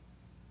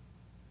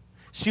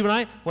 See,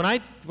 when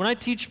I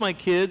teach my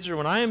kids, or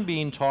when I am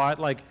being taught,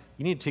 like,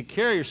 you need to take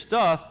care of your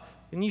stuff,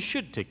 and you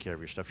should take care of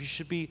your stuff. You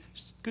should be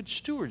good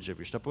stewards of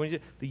your stuff. But when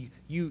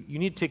you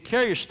need to take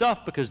care of your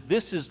stuff because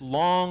this is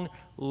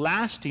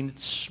long-lasting. It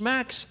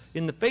smacks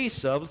in the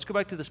face of, let's go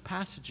back to this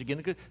passage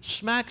again, it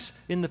smacks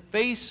in the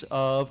face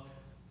of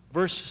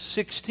verse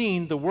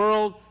 16, the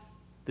world,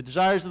 the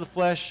desires of the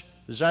flesh,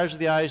 the desires of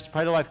the eyes, the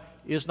pride of life,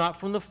 is not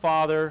from the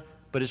Father,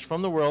 but is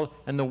from the world.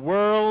 And the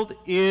world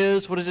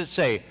is, what does it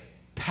say?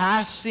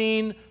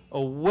 Passing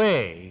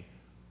away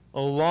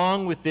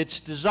along with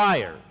its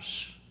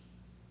desires.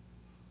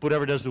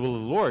 Whatever does the will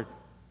of the Lord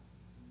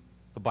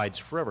abides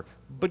forever.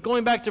 But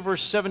going back to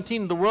verse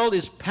 17, the world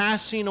is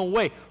passing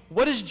away.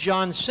 What is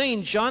John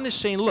saying? John is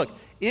saying, look,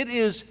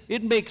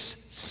 it makes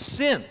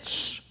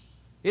sense.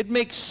 It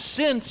makes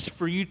sense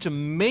for you to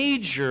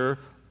major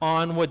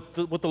on what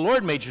the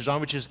Lord majors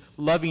on, which is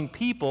loving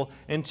people,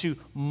 and to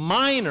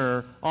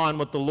minor on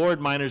what the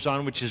Lord minors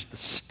on, which is the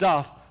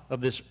stuff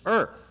of this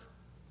earth.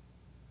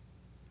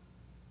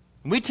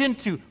 And we tend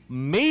to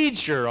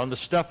major on the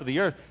stuff of the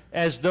earth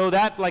as though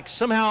that, like,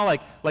 somehow,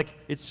 like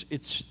it's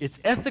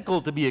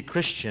ethical to be a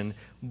Christian,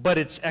 but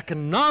it's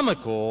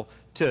economical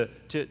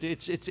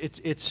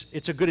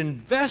it's a good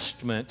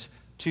investment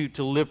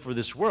to live for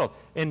this world.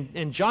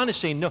 And John is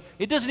saying, no,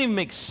 it doesn't even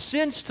make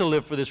sense to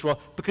live for this world,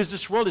 because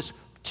this world is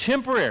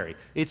temporary.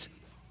 It's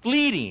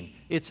fleeting.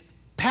 It's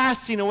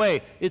passing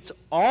away. It's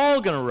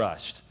all going to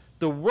rust.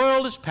 The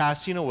world is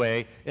passing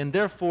away, and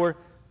therefore,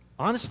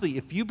 honestly,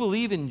 if you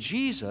believe in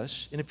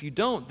Jesus, and if you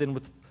don't, then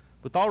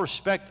with all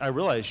respect, I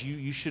realize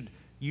you should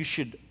you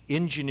should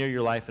engineer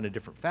your life in a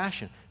different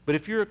fashion. But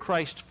if you're a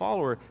Christ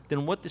follower,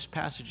 then what this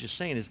passage is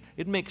saying is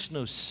it makes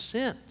no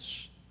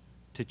sense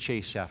to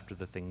chase after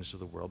the things of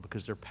the world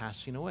because they're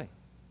passing away.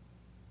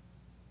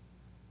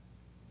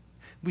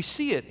 We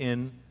see it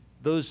in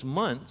those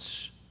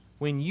months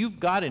when you've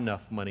got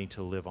enough money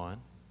to live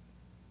on,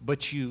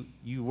 but you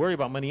worry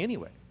about money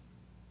anyway.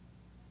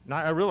 Now,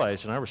 I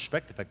realize and I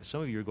respect the fact that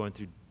some of you are going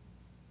through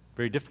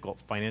very difficult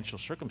financial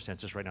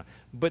circumstances right now.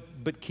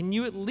 But can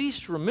you at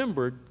least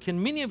remember,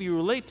 can many of you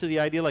relate to the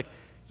idea like,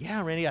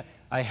 yeah, Randy,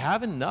 I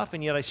have enough,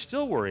 and yet I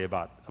still worry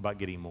about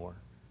getting more.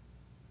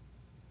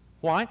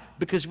 Why?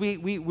 Because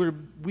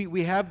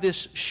we have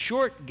this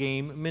short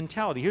game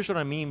mentality. Here's what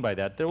I mean by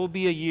that. There will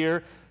be a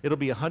year, it'll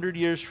be 100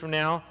 years from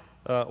now,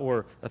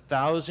 or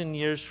 1,000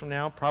 years from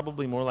now,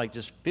 probably more like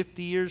just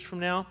 50 years from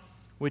now,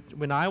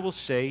 when I will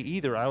say,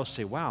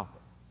 wow,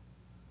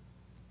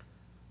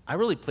 I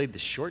really played the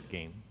short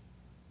game.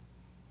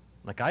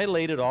 Like I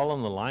laid it all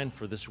on the line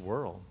for this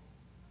world.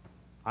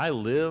 I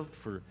lived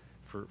for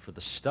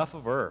the stuff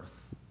of earth.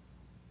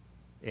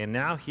 And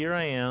now here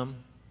I am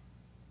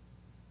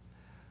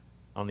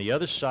on the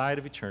other side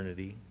of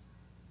eternity,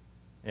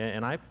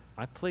 and I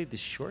played this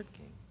short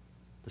game.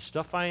 The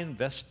stuff I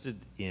invested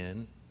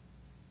in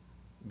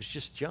was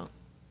just junk.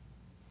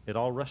 It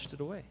all rusted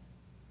away.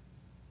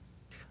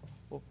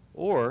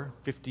 Or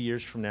 50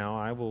 years from now,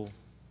 I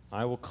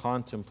will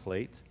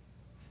contemplate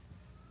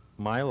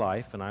my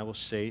life, and I will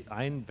say,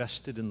 I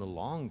invested in the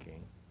long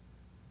game.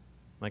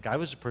 Like I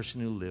was a person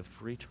who lived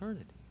for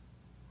eternity.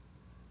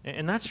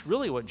 And that's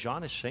really what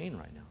John is saying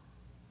right now.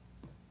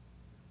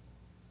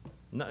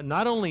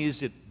 Not only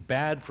is it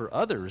bad for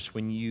others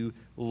when you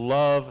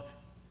love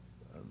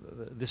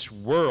this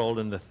world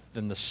and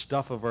the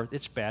stuff of earth,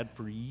 it's bad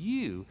for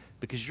you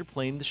because you're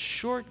playing the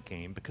short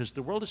game, because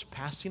the world is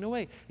passing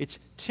away. It's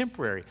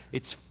temporary.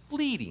 It's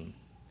fleeting.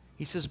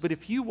 He says, but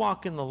if you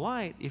walk in the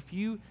light, if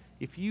you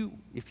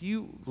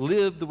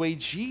live the way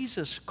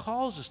Jesus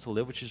calls us to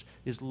live, which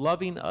is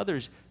loving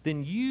others,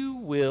 then you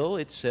will,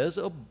 it says,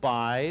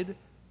 abide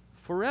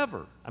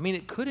forever. I mean,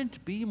 it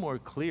couldn't be more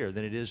clear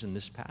than it is in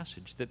this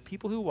passage that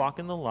people who walk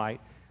in the light,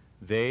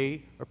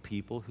 they are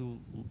people who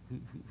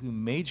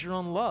major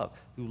on love,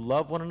 who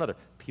love one another.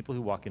 People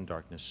who walk in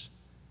darkness,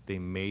 they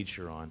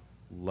major on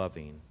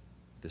loving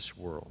this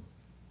world.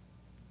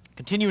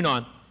 Continuing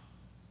on,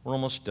 we're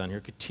almost done here.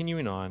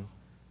 Continuing on,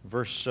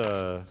 verse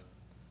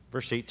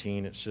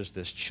 18, it says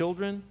this,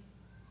 children,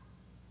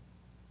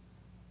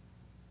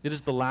 it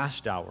is the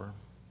last hour.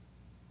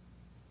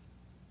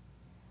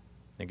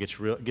 It gets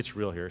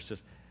real here. It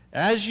says,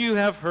 as you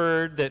have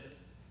heard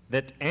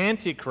that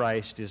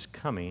Antichrist is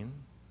coming,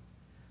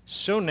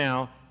 so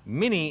now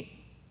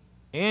many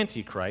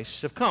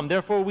Antichrists have come.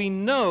 Therefore, we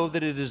know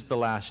that it is the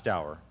last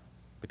hour,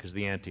 because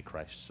the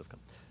Antichrists have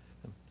come.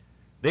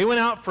 They went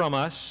out from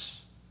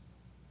us,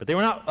 but they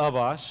were not of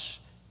us.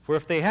 For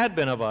if they had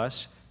been of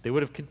us, they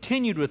would have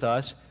continued with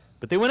us,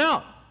 but they went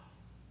out,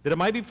 that it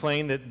might be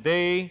plain that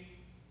they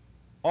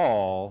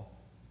all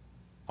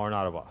are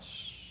not of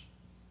us.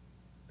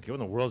 Okay, what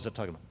in the world is that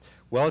talking about?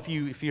 Well, if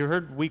you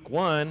heard week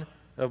 1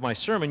 of my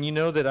sermon, you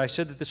know that I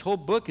said that this whole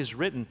book is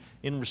written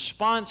in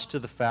response to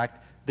the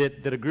fact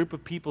that a group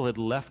of people had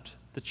left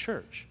the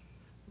church.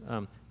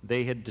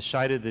 They had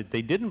decided that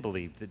they didn't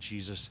believe that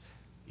Jesus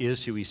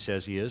is who he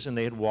says he is, and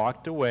they had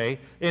walked away.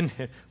 And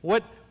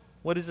what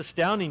is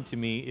astounding to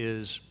me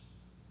is,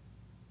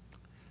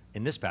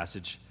 in this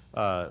passage,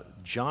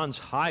 John's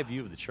high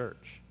view of the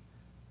church.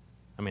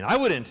 I mean, I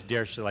wouldn't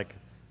dare say, like,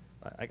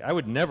 I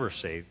would never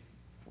say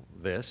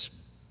this,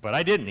 but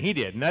I didn't. He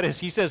did. And that is,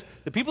 he says,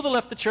 the people that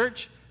left the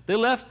church, they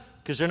left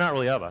because they're not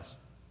really of us.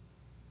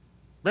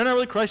 They're not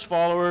really Christ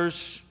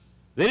followers.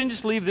 They didn't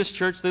just leave this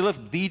church. They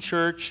left the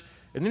church.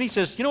 And then he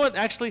says, you know what?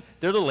 Actually,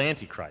 they're the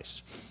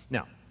Antichrists.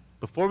 Now,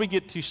 before we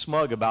get too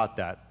smug about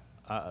that,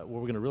 what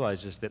we're going to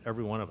realize is that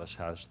every one of us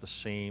has the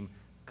same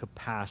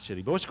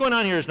capacity. But what's going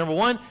on here is, number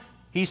one,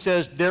 he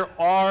says there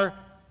are,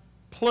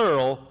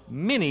 plural,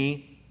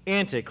 many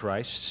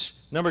Antichrists.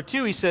 Number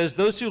two, he says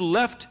those who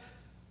left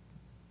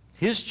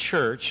his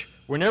church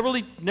were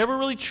never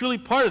really truly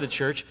part of the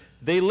church.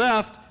 They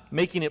left,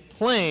 making it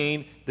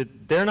plain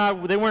that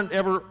they weren't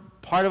ever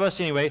part of us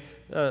anyway.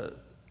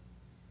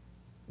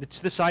 It's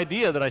this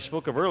idea that I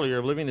spoke of earlier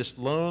of living this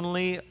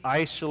lonely,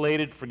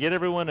 isolated, forget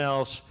everyone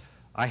else,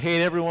 I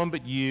hate everyone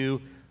but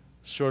you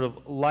sort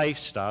of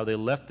lifestyle. They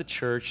left the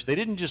church. They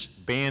didn't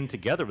just band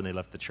together when they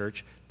left the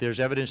church. There's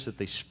evidence that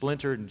they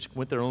splintered and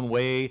went their own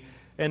way.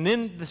 And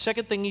then the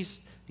second thing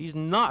he's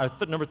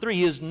not, number three,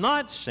 he is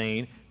not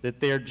saying that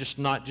they're just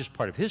not just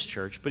part of his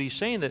church, but he's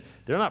saying that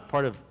they're not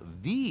part of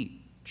the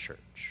church.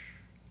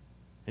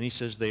 And he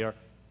says they are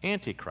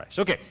Antichrist.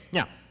 Okay,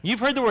 now, you've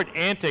heard the word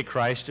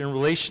Antichrist in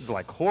relation to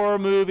like horror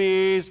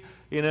movies,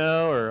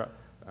 or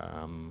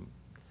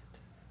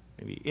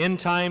maybe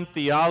end-time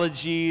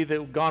theology that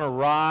have gone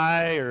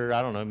awry, or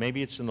I don't know,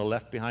 maybe it's in the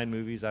Left Behind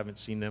movies. I haven't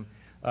seen them.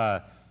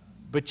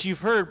 But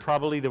you've heard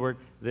probably the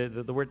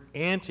word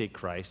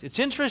Antichrist. It's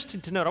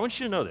interesting to note. I want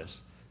you to know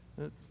this.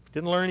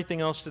 didn't learn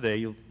anything else today,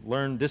 you'll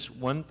learn this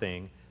one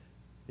thing.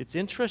 It's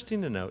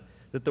interesting to note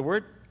that the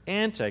word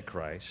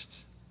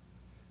Antichrist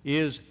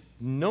is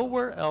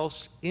nowhere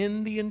else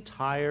in the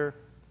entire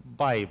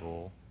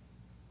Bible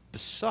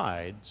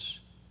besides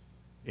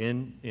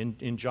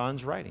in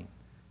John's writing.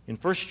 In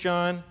 1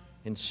 John,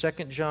 in 2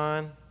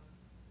 John,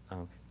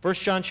 1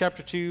 John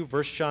chapter 2,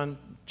 1 John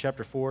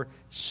chapter 4,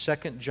 2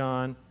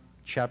 John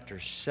chapter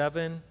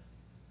 7.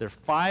 There are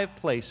 5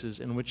 places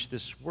in which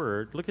this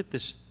word, look at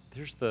this,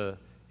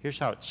 here's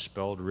how it's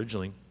spelled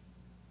originally.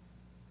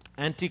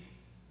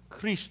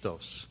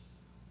 Antichristos.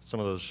 Some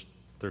of those,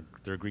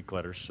 they're Greek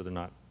letters, so they're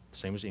not the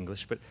same as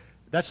English, but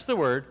that's the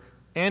word,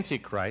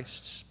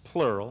 Antichrists,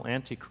 plural,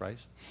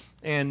 Antichrist.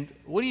 And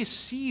what do you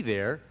see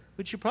there?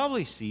 What you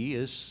probably see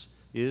is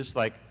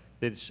like,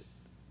 it's,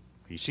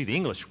 you see the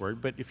English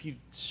word, but if you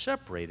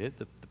separate it,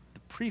 the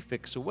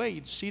prefix away,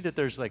 you'd see that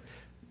there's like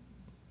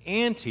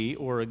anti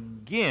or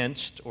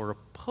against or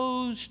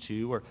opposed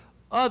to or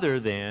other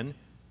than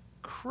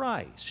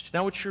Christ.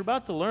 Now what you're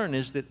about to learn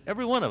is that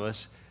every one of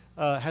us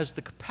has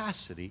the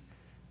capacity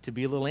to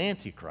be a little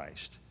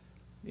antichrist.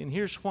 And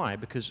here's why.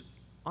 Because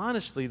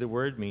honestly the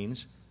word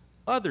means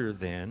other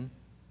than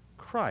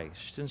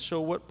Christ. And so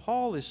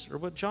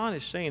what John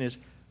is saying is,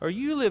 are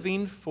you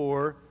living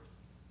for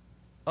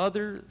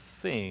other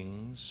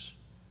things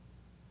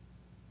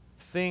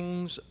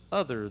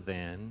other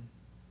than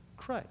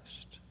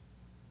Christ?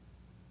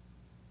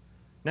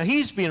 Now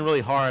he's being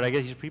really hard. I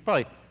guess he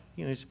probably,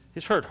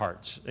 his heart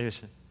hurts.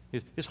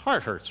 His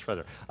heart hurts,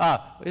 rather.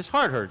 His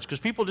heart hurts because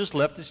people just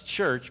left his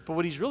church. But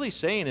what he's really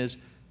saying is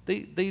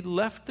they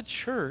left the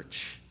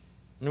church,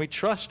 and we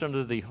trust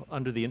under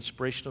the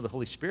inspiration of the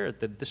Holy Spirit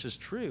that this is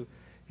true.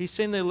 He's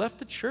saying they left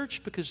the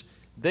church because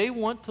they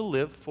want to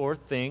live for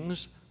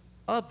things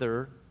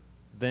other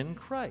than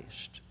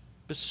Christ,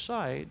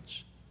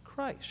 besides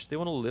Christ. They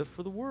want to live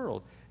for the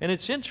world. And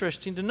it's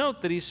interesting to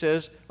note that he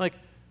says,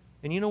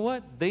 and you know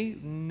what? They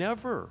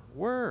never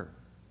were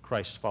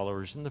Christ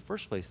followers in the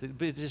first place.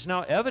 It is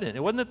now evident.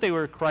 It wasn't that they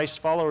were Christ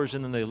followers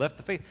and then they left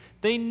the faith.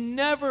 They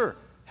never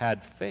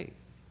had faith.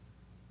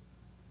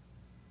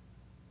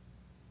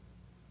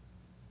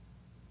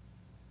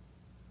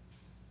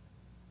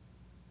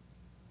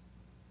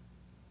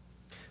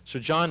 So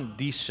John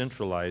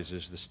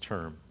decentralizes this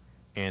term,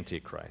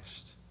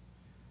 Antichrist.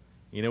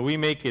 We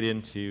make it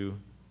into,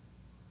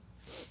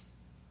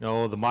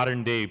 the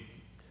modern day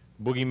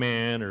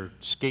boogeyman or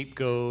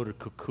scapegoat or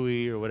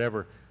kukui or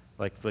whatever.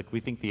 Like we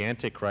think the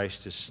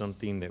Antichrist is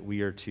something that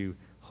we are to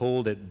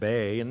hold at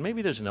bay, and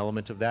maybe there's an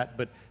element of that,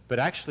 but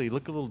actually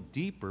look a little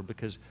deeper,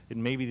 because it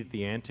may be that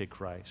the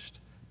Antichrist,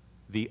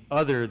 the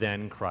other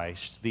than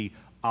Christ, the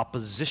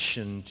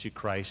opposition to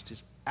Christ,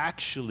 is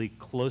actually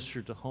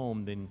closer to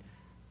home than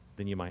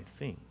you might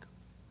think.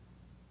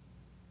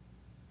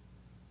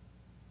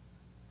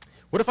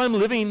 What if I'm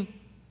living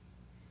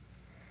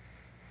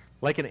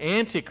like an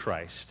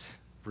Antichrist,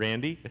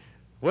 Randy?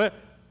 What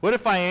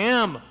if I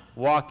am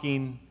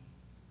walking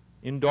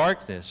in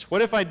darkness?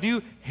 What if I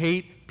do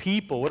hate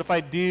people? What if I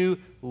do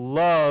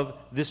love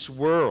this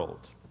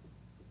world?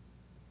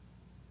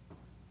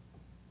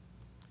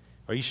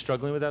 Are you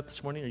struggling with that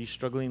this morning? Are you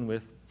struggling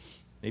with,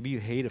 maybe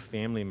you hate a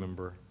family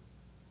member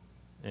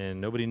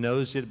and nobody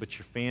knows it but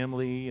your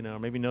family,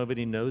 maybe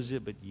nobody knows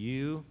it but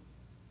you.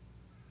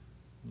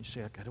 And you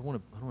say, I don't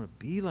want to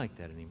be like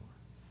that anymore.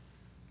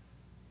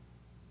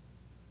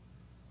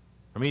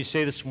 Or maybe you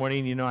say this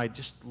morning, I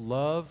just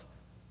love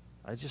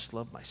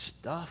my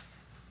stuff.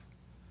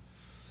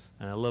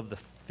 And I love the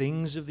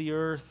things of the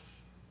earth.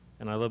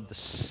 And I love the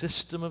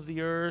system of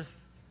the earth.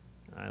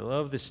 And I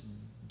love this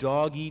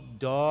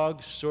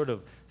dog-eat-dog sort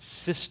of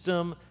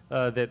system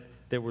that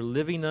we're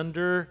living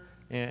under.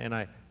 And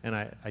I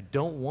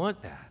don't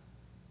want that.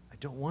 I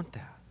don't want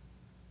that.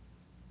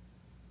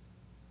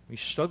 Are you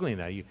struggling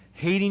now? Are you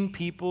hating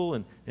people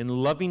and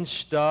loving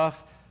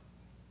stuff?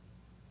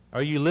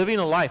 Are you living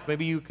a life?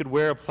 Maybe you could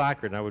wear a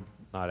placard, and I would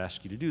not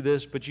ask you to do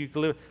this, but you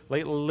could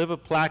live a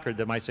placard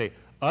that might say,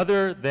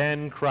 other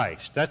than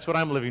Christ. That's what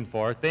I'm living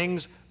for.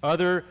 Things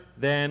other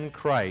than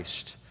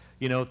Christ.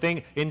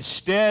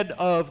 Instead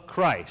of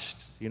Christ.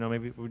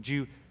 Maybe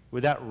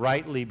would that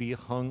rightly be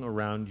hung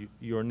around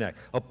your neck?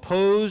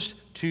 Opposed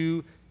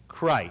to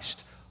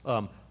Christ.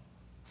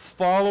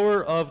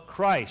 Follower of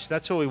Christ.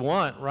 That's what we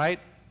want, right?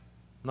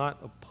 Not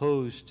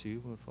opposed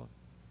to.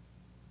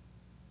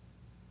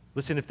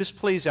 Listen, if this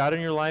plays out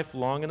in your life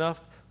long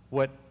enough,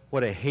 what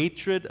a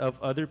hatred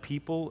of other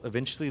people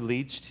eventually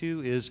leads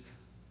to is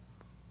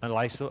a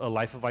life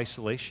of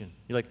isolation.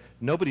 You're like,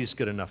 nobody's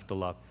good enough to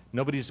love.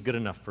 Nobody's good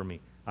enough for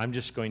me. I'm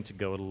just going to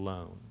go it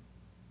alone.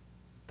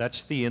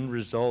 That's the end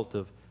result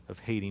of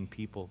hating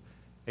people.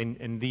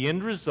 And the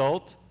end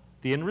result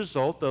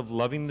of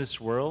loving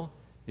this world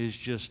is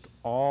just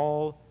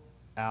all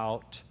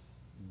out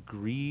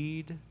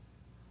greed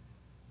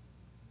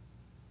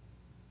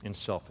and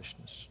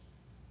selfishness.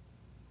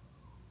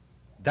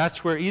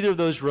 That's where either of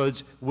those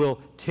roads will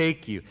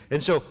take you.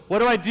 And so, what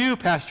do I do,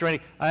 Pastor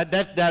Randy?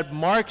 That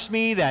marks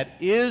me, that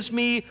is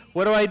me.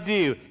 What do I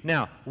do?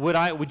 Now,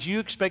 would you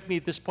expect me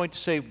at this point to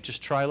say,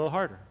 just try a little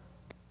harder?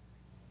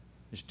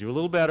 Just do a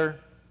little better.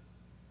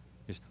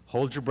 Just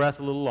hold your breath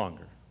a little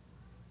longer.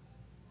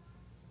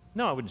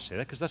 No, I wouldn't say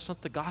that because that's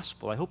not the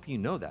gospel. I hope you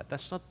know that.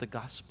 That's not the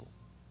gospel.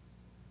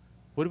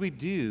 What do we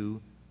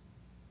do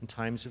in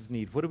times of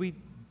need? What do we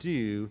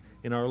do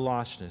in our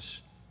lostness?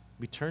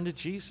 We turn to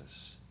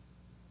Jesus.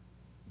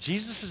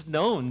 Jesus has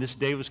known this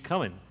day was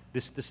coming,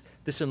 this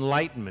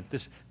enlightenment,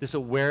 this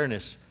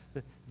awareness.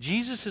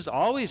 Jesus has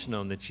always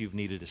known that you've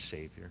needed a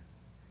Savior.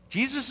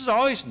 Jesus has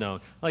always known.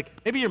 Like,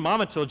 maybe your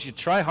mama told you to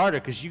try harder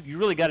because you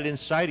really got it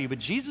inside of you, but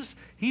Jesus,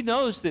 he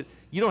knows that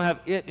you don't have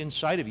it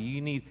inside of you.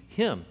 You need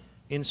him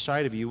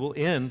inside of you. We'll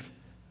end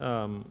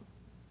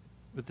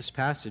with this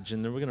passage,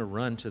 and then we're going to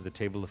run to the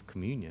table of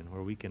communion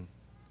where we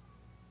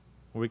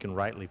can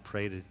rightly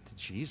pray to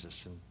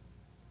Jesus and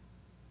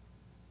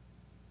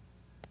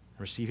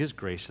receive his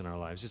grace in our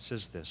lives. It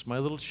says this, my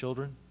little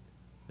children,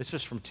 this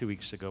is from 2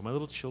 weeks ago, my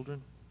little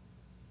children,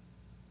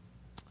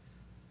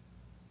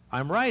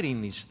 I'm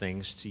writing these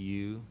things to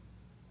you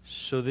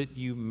so that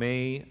you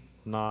may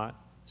not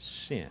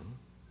sin.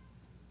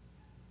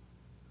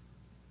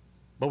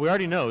 But we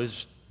already know,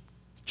 is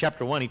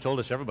chapter 1, he told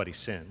us everybody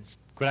sins.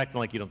 Quit acting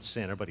like you don't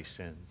sin. Everybody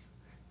sins.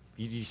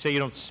 You say you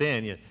don't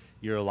sin,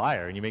 you're a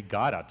liar, and you make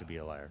God out to be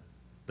a liar.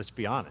 Let's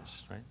be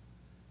honest, right?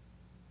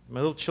 My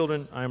little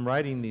children, I am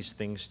writing these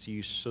things to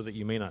you so that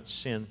you may not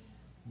sin.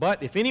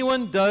 But if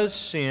anyone does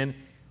sin,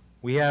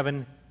 we have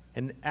an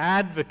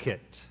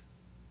advocate,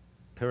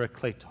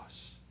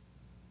 parakletos,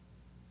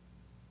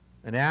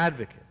 an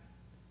advocate,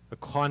 a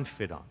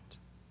confidant,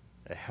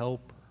 a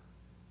helper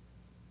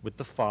with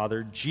the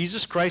Father,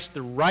 Jesus Christ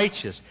the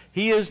righteous.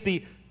 He is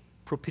the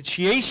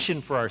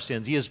propitiation for our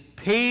sins. He has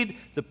paid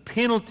the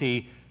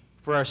penalty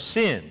for our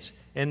sins,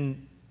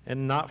 and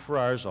not for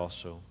ours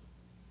also,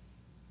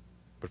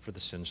 but for the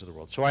sins of the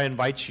world. So I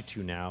invite you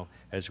to now,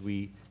 as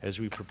we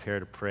prepare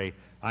to pray,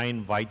 I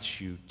invite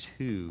you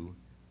to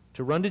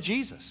run to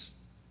Jesus.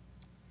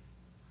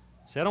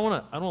 Say, I don't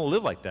want to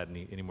live like that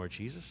anymore,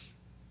 Jesus.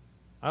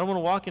 I don't want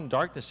to walk in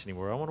darkness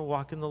anymore. I want to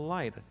walk in the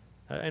light.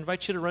 I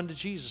invite you to run to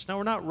Jesus. Now,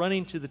 we're not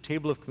running to the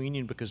table of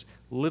communion because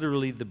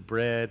literally the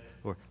bread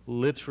or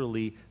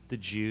literally the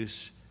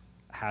juice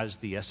has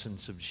the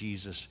essence of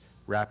Jesus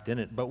wrapped in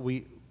it, but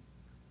we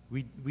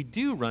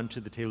do run to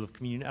the table of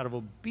communion out of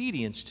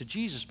obedience to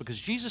Jesus, because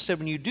Jesus said,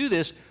 when you do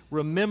this,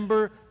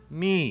 remember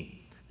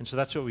me. And so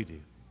that's what we do.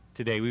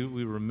 Today, we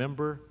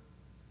remember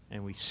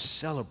and we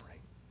celebrate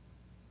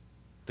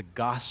the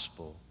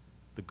gospel,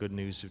 the good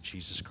news of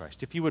Jesus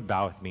Christ. If you would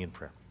bow with me in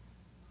prayer.